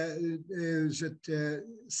that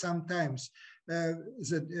sometimes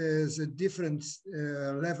the different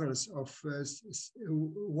levels of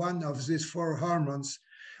one of these four hormones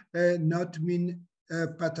not mean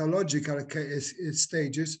pathological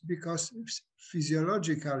stages, because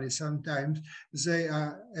physiologically sometimes they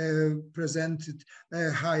are presented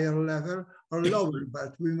a higher level or lower,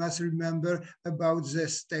 but we must remember about the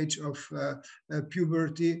stage of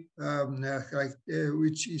puberty,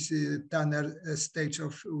 which is a Tanner stage,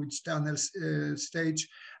 stage.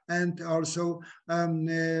 And also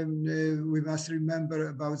we must remember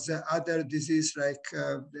about the other disease like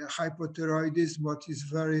hypothyroidism, what is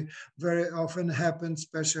very, very often happens,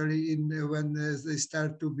 especially when they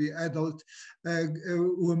start to be adult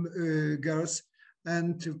girls.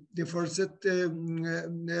 And for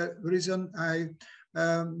that reason, I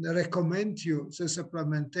recommend you the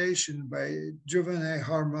supplementation by juvenile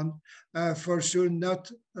hormone, for sure,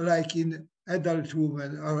 not like in adult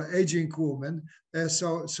women or aging women, as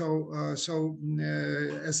a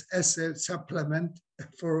supplement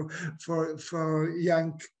for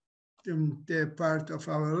young part of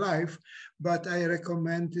our life, but I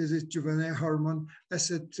recommend the juvenile hormone as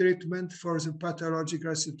a treatment for the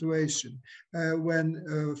pathological situation when,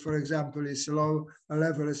 for example, it's low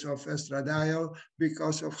levels of estradiol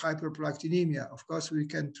because of hyperprolactinemia. Of course, we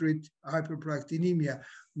can treat hyperprolactinemia,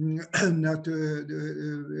 not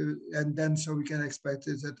and then so we can expect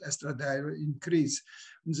that estradiol increase.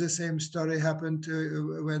 The same story happened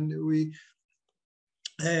when we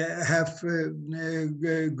have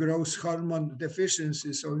growth hormone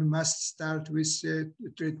deficiency, so we must start with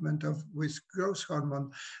treatment with growth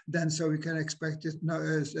hormone. Then, so we can expect it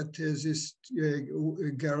that these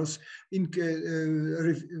girls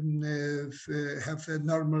have a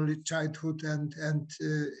normal childhood and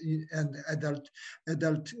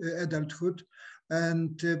adulthood,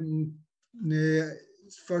 and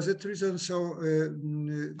for that reason, so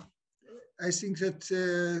I think that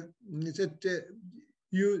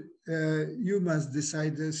you must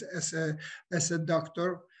decide this as a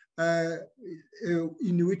doctor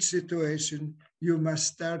in which situation you must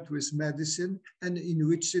start with medicine, and in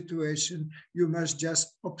which situation you must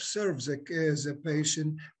just observe the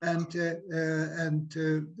patient, and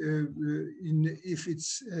if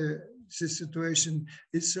it's the situation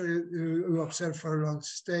is you observe for a long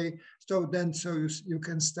stay, so then you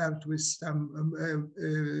can start with some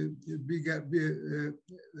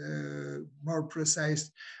more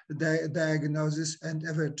precise diagnosis and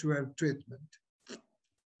eventual treatment.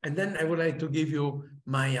 And then I would like to give you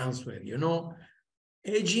my answer. You know,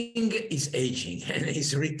 aging is aging, and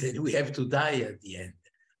it's written, we have to die at the end.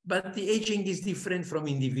 But the aging is different from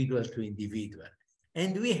individual to individual.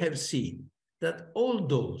 And we have seen that all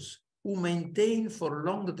those who maintain for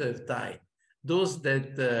longer time those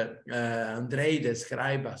that Andrei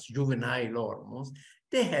described as juvenile hormones,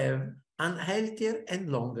 they have an healthier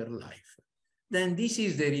and longer life. Then this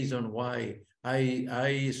is the reason why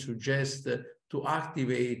I suggest to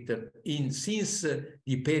activate since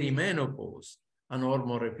the perimenopause an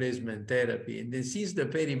hormone replacement therapy, and then since the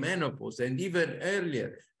perimenopause and even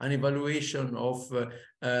earlier an evaluation of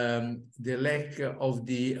the lack of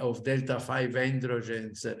delta-5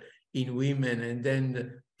 androgens in women, and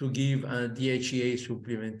then to give a DHEA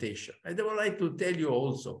supplementation. I would like to tell you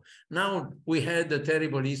also, now we had the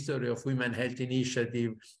terrible history of Women's Health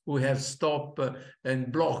Initiative, who have stopped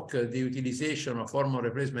and blocked the utilization of hormone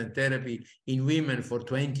replacement therapy in women for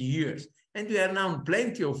 20 years. And we are now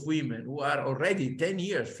plenty of women who are already 10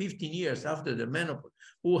 years, 15 years after the menopause,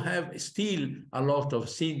 who have still a lot of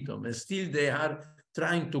symptoms, and still they are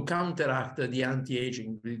trying to counteract the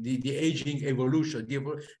anti-aging, the aging evolution,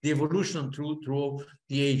 the evolution through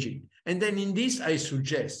the aging. And then in this, I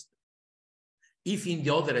suggest, if in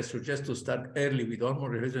the other, I suggest to start early with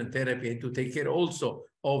hormone replacement therapy and to take care also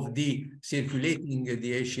of the circulating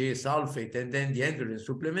DHEA sulfate and then the androgen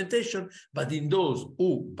supplementation. But in those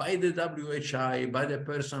who, by the WHI, by the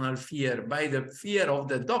personal fear, by the fear of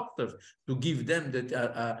the doctors to give them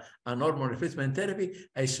an hormone replacement therapy,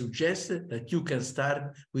 I suggest that you can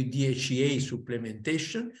start with DHEA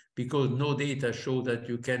supplementation, because no data show that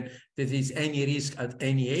there is any risk at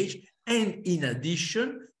any age. And in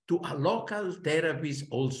addition, to a local therapies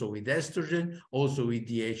also with estrogen, also with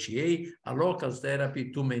DHEA, a local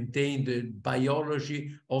therapy to maintain the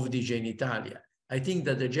biology of the genitalia. I think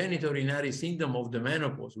that the genitourinary syndrome of the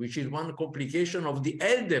menopause, which is one complication of the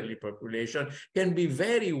elderly population, can be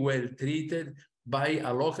very well treated by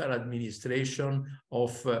a local administration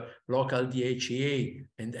of local DHEA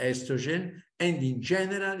and estrogen. And in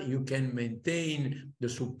general, you can maintain the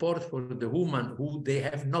support for the woman who they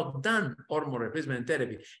have not done hormone replacement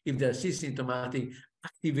therapy, if they are still symptomatic,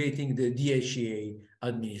 activating the DHEA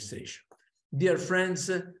administration. Dear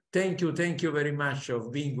friends, thank you very much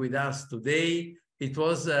for being with us today. It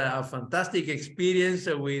was a fantastic experience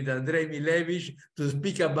with Andrei Milewicz to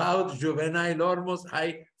speak about juvenile hormones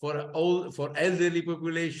for elderly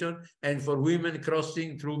population and for women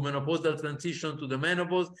crossing through menopausal transition to the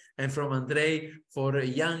menopause, and from Andrei for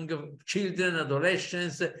young children,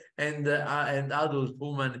 adolescents, and adult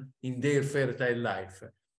women in their fertile life.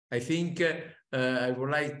 I think I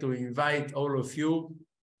would like to invite all of you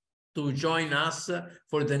to join us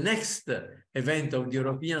for the next event of the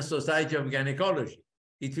European Society of Gynecology.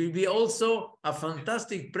 It will be also a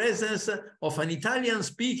fantastic presence of an Italian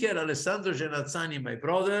speaker, Alessandro Genazzani, my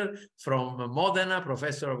brother, from Modena,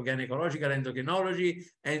 professor of gynecological endocrinology,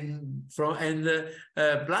 and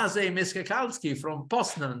Blasej Meskakalski from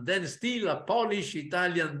Poznan, then still a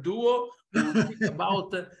Polish-Italian duo who will speak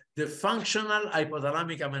about the functional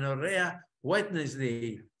hypothalamic amenorrhea,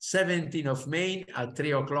 Wednesday, 17th of May at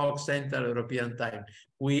 3 o'clock Central European Time.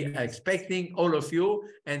 We are expecting all of you,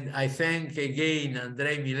 and I thank again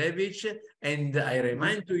Andrei Milewicz, and I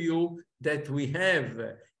remind to you that we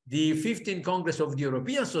have the 15th Congress of the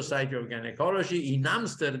European Society of Gynecology in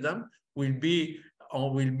Amsterdam, will be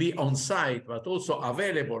on site, but also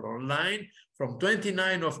available online from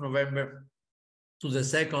 29th of November to the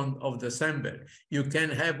 2nd of December. You can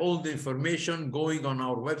have all the information going on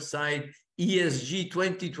our website,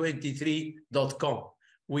 esg2023.com.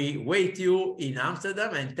 We wait you in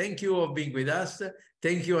Amsterdam, and thank you for being with us.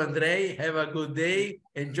 Thank you, Andrei. Have a good day.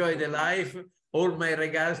 Enjoy the life. All my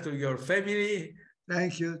regards to your family.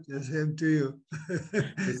 Thank you. The same to you.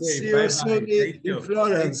 See you soon in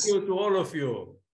Florence. Thank you to all of you.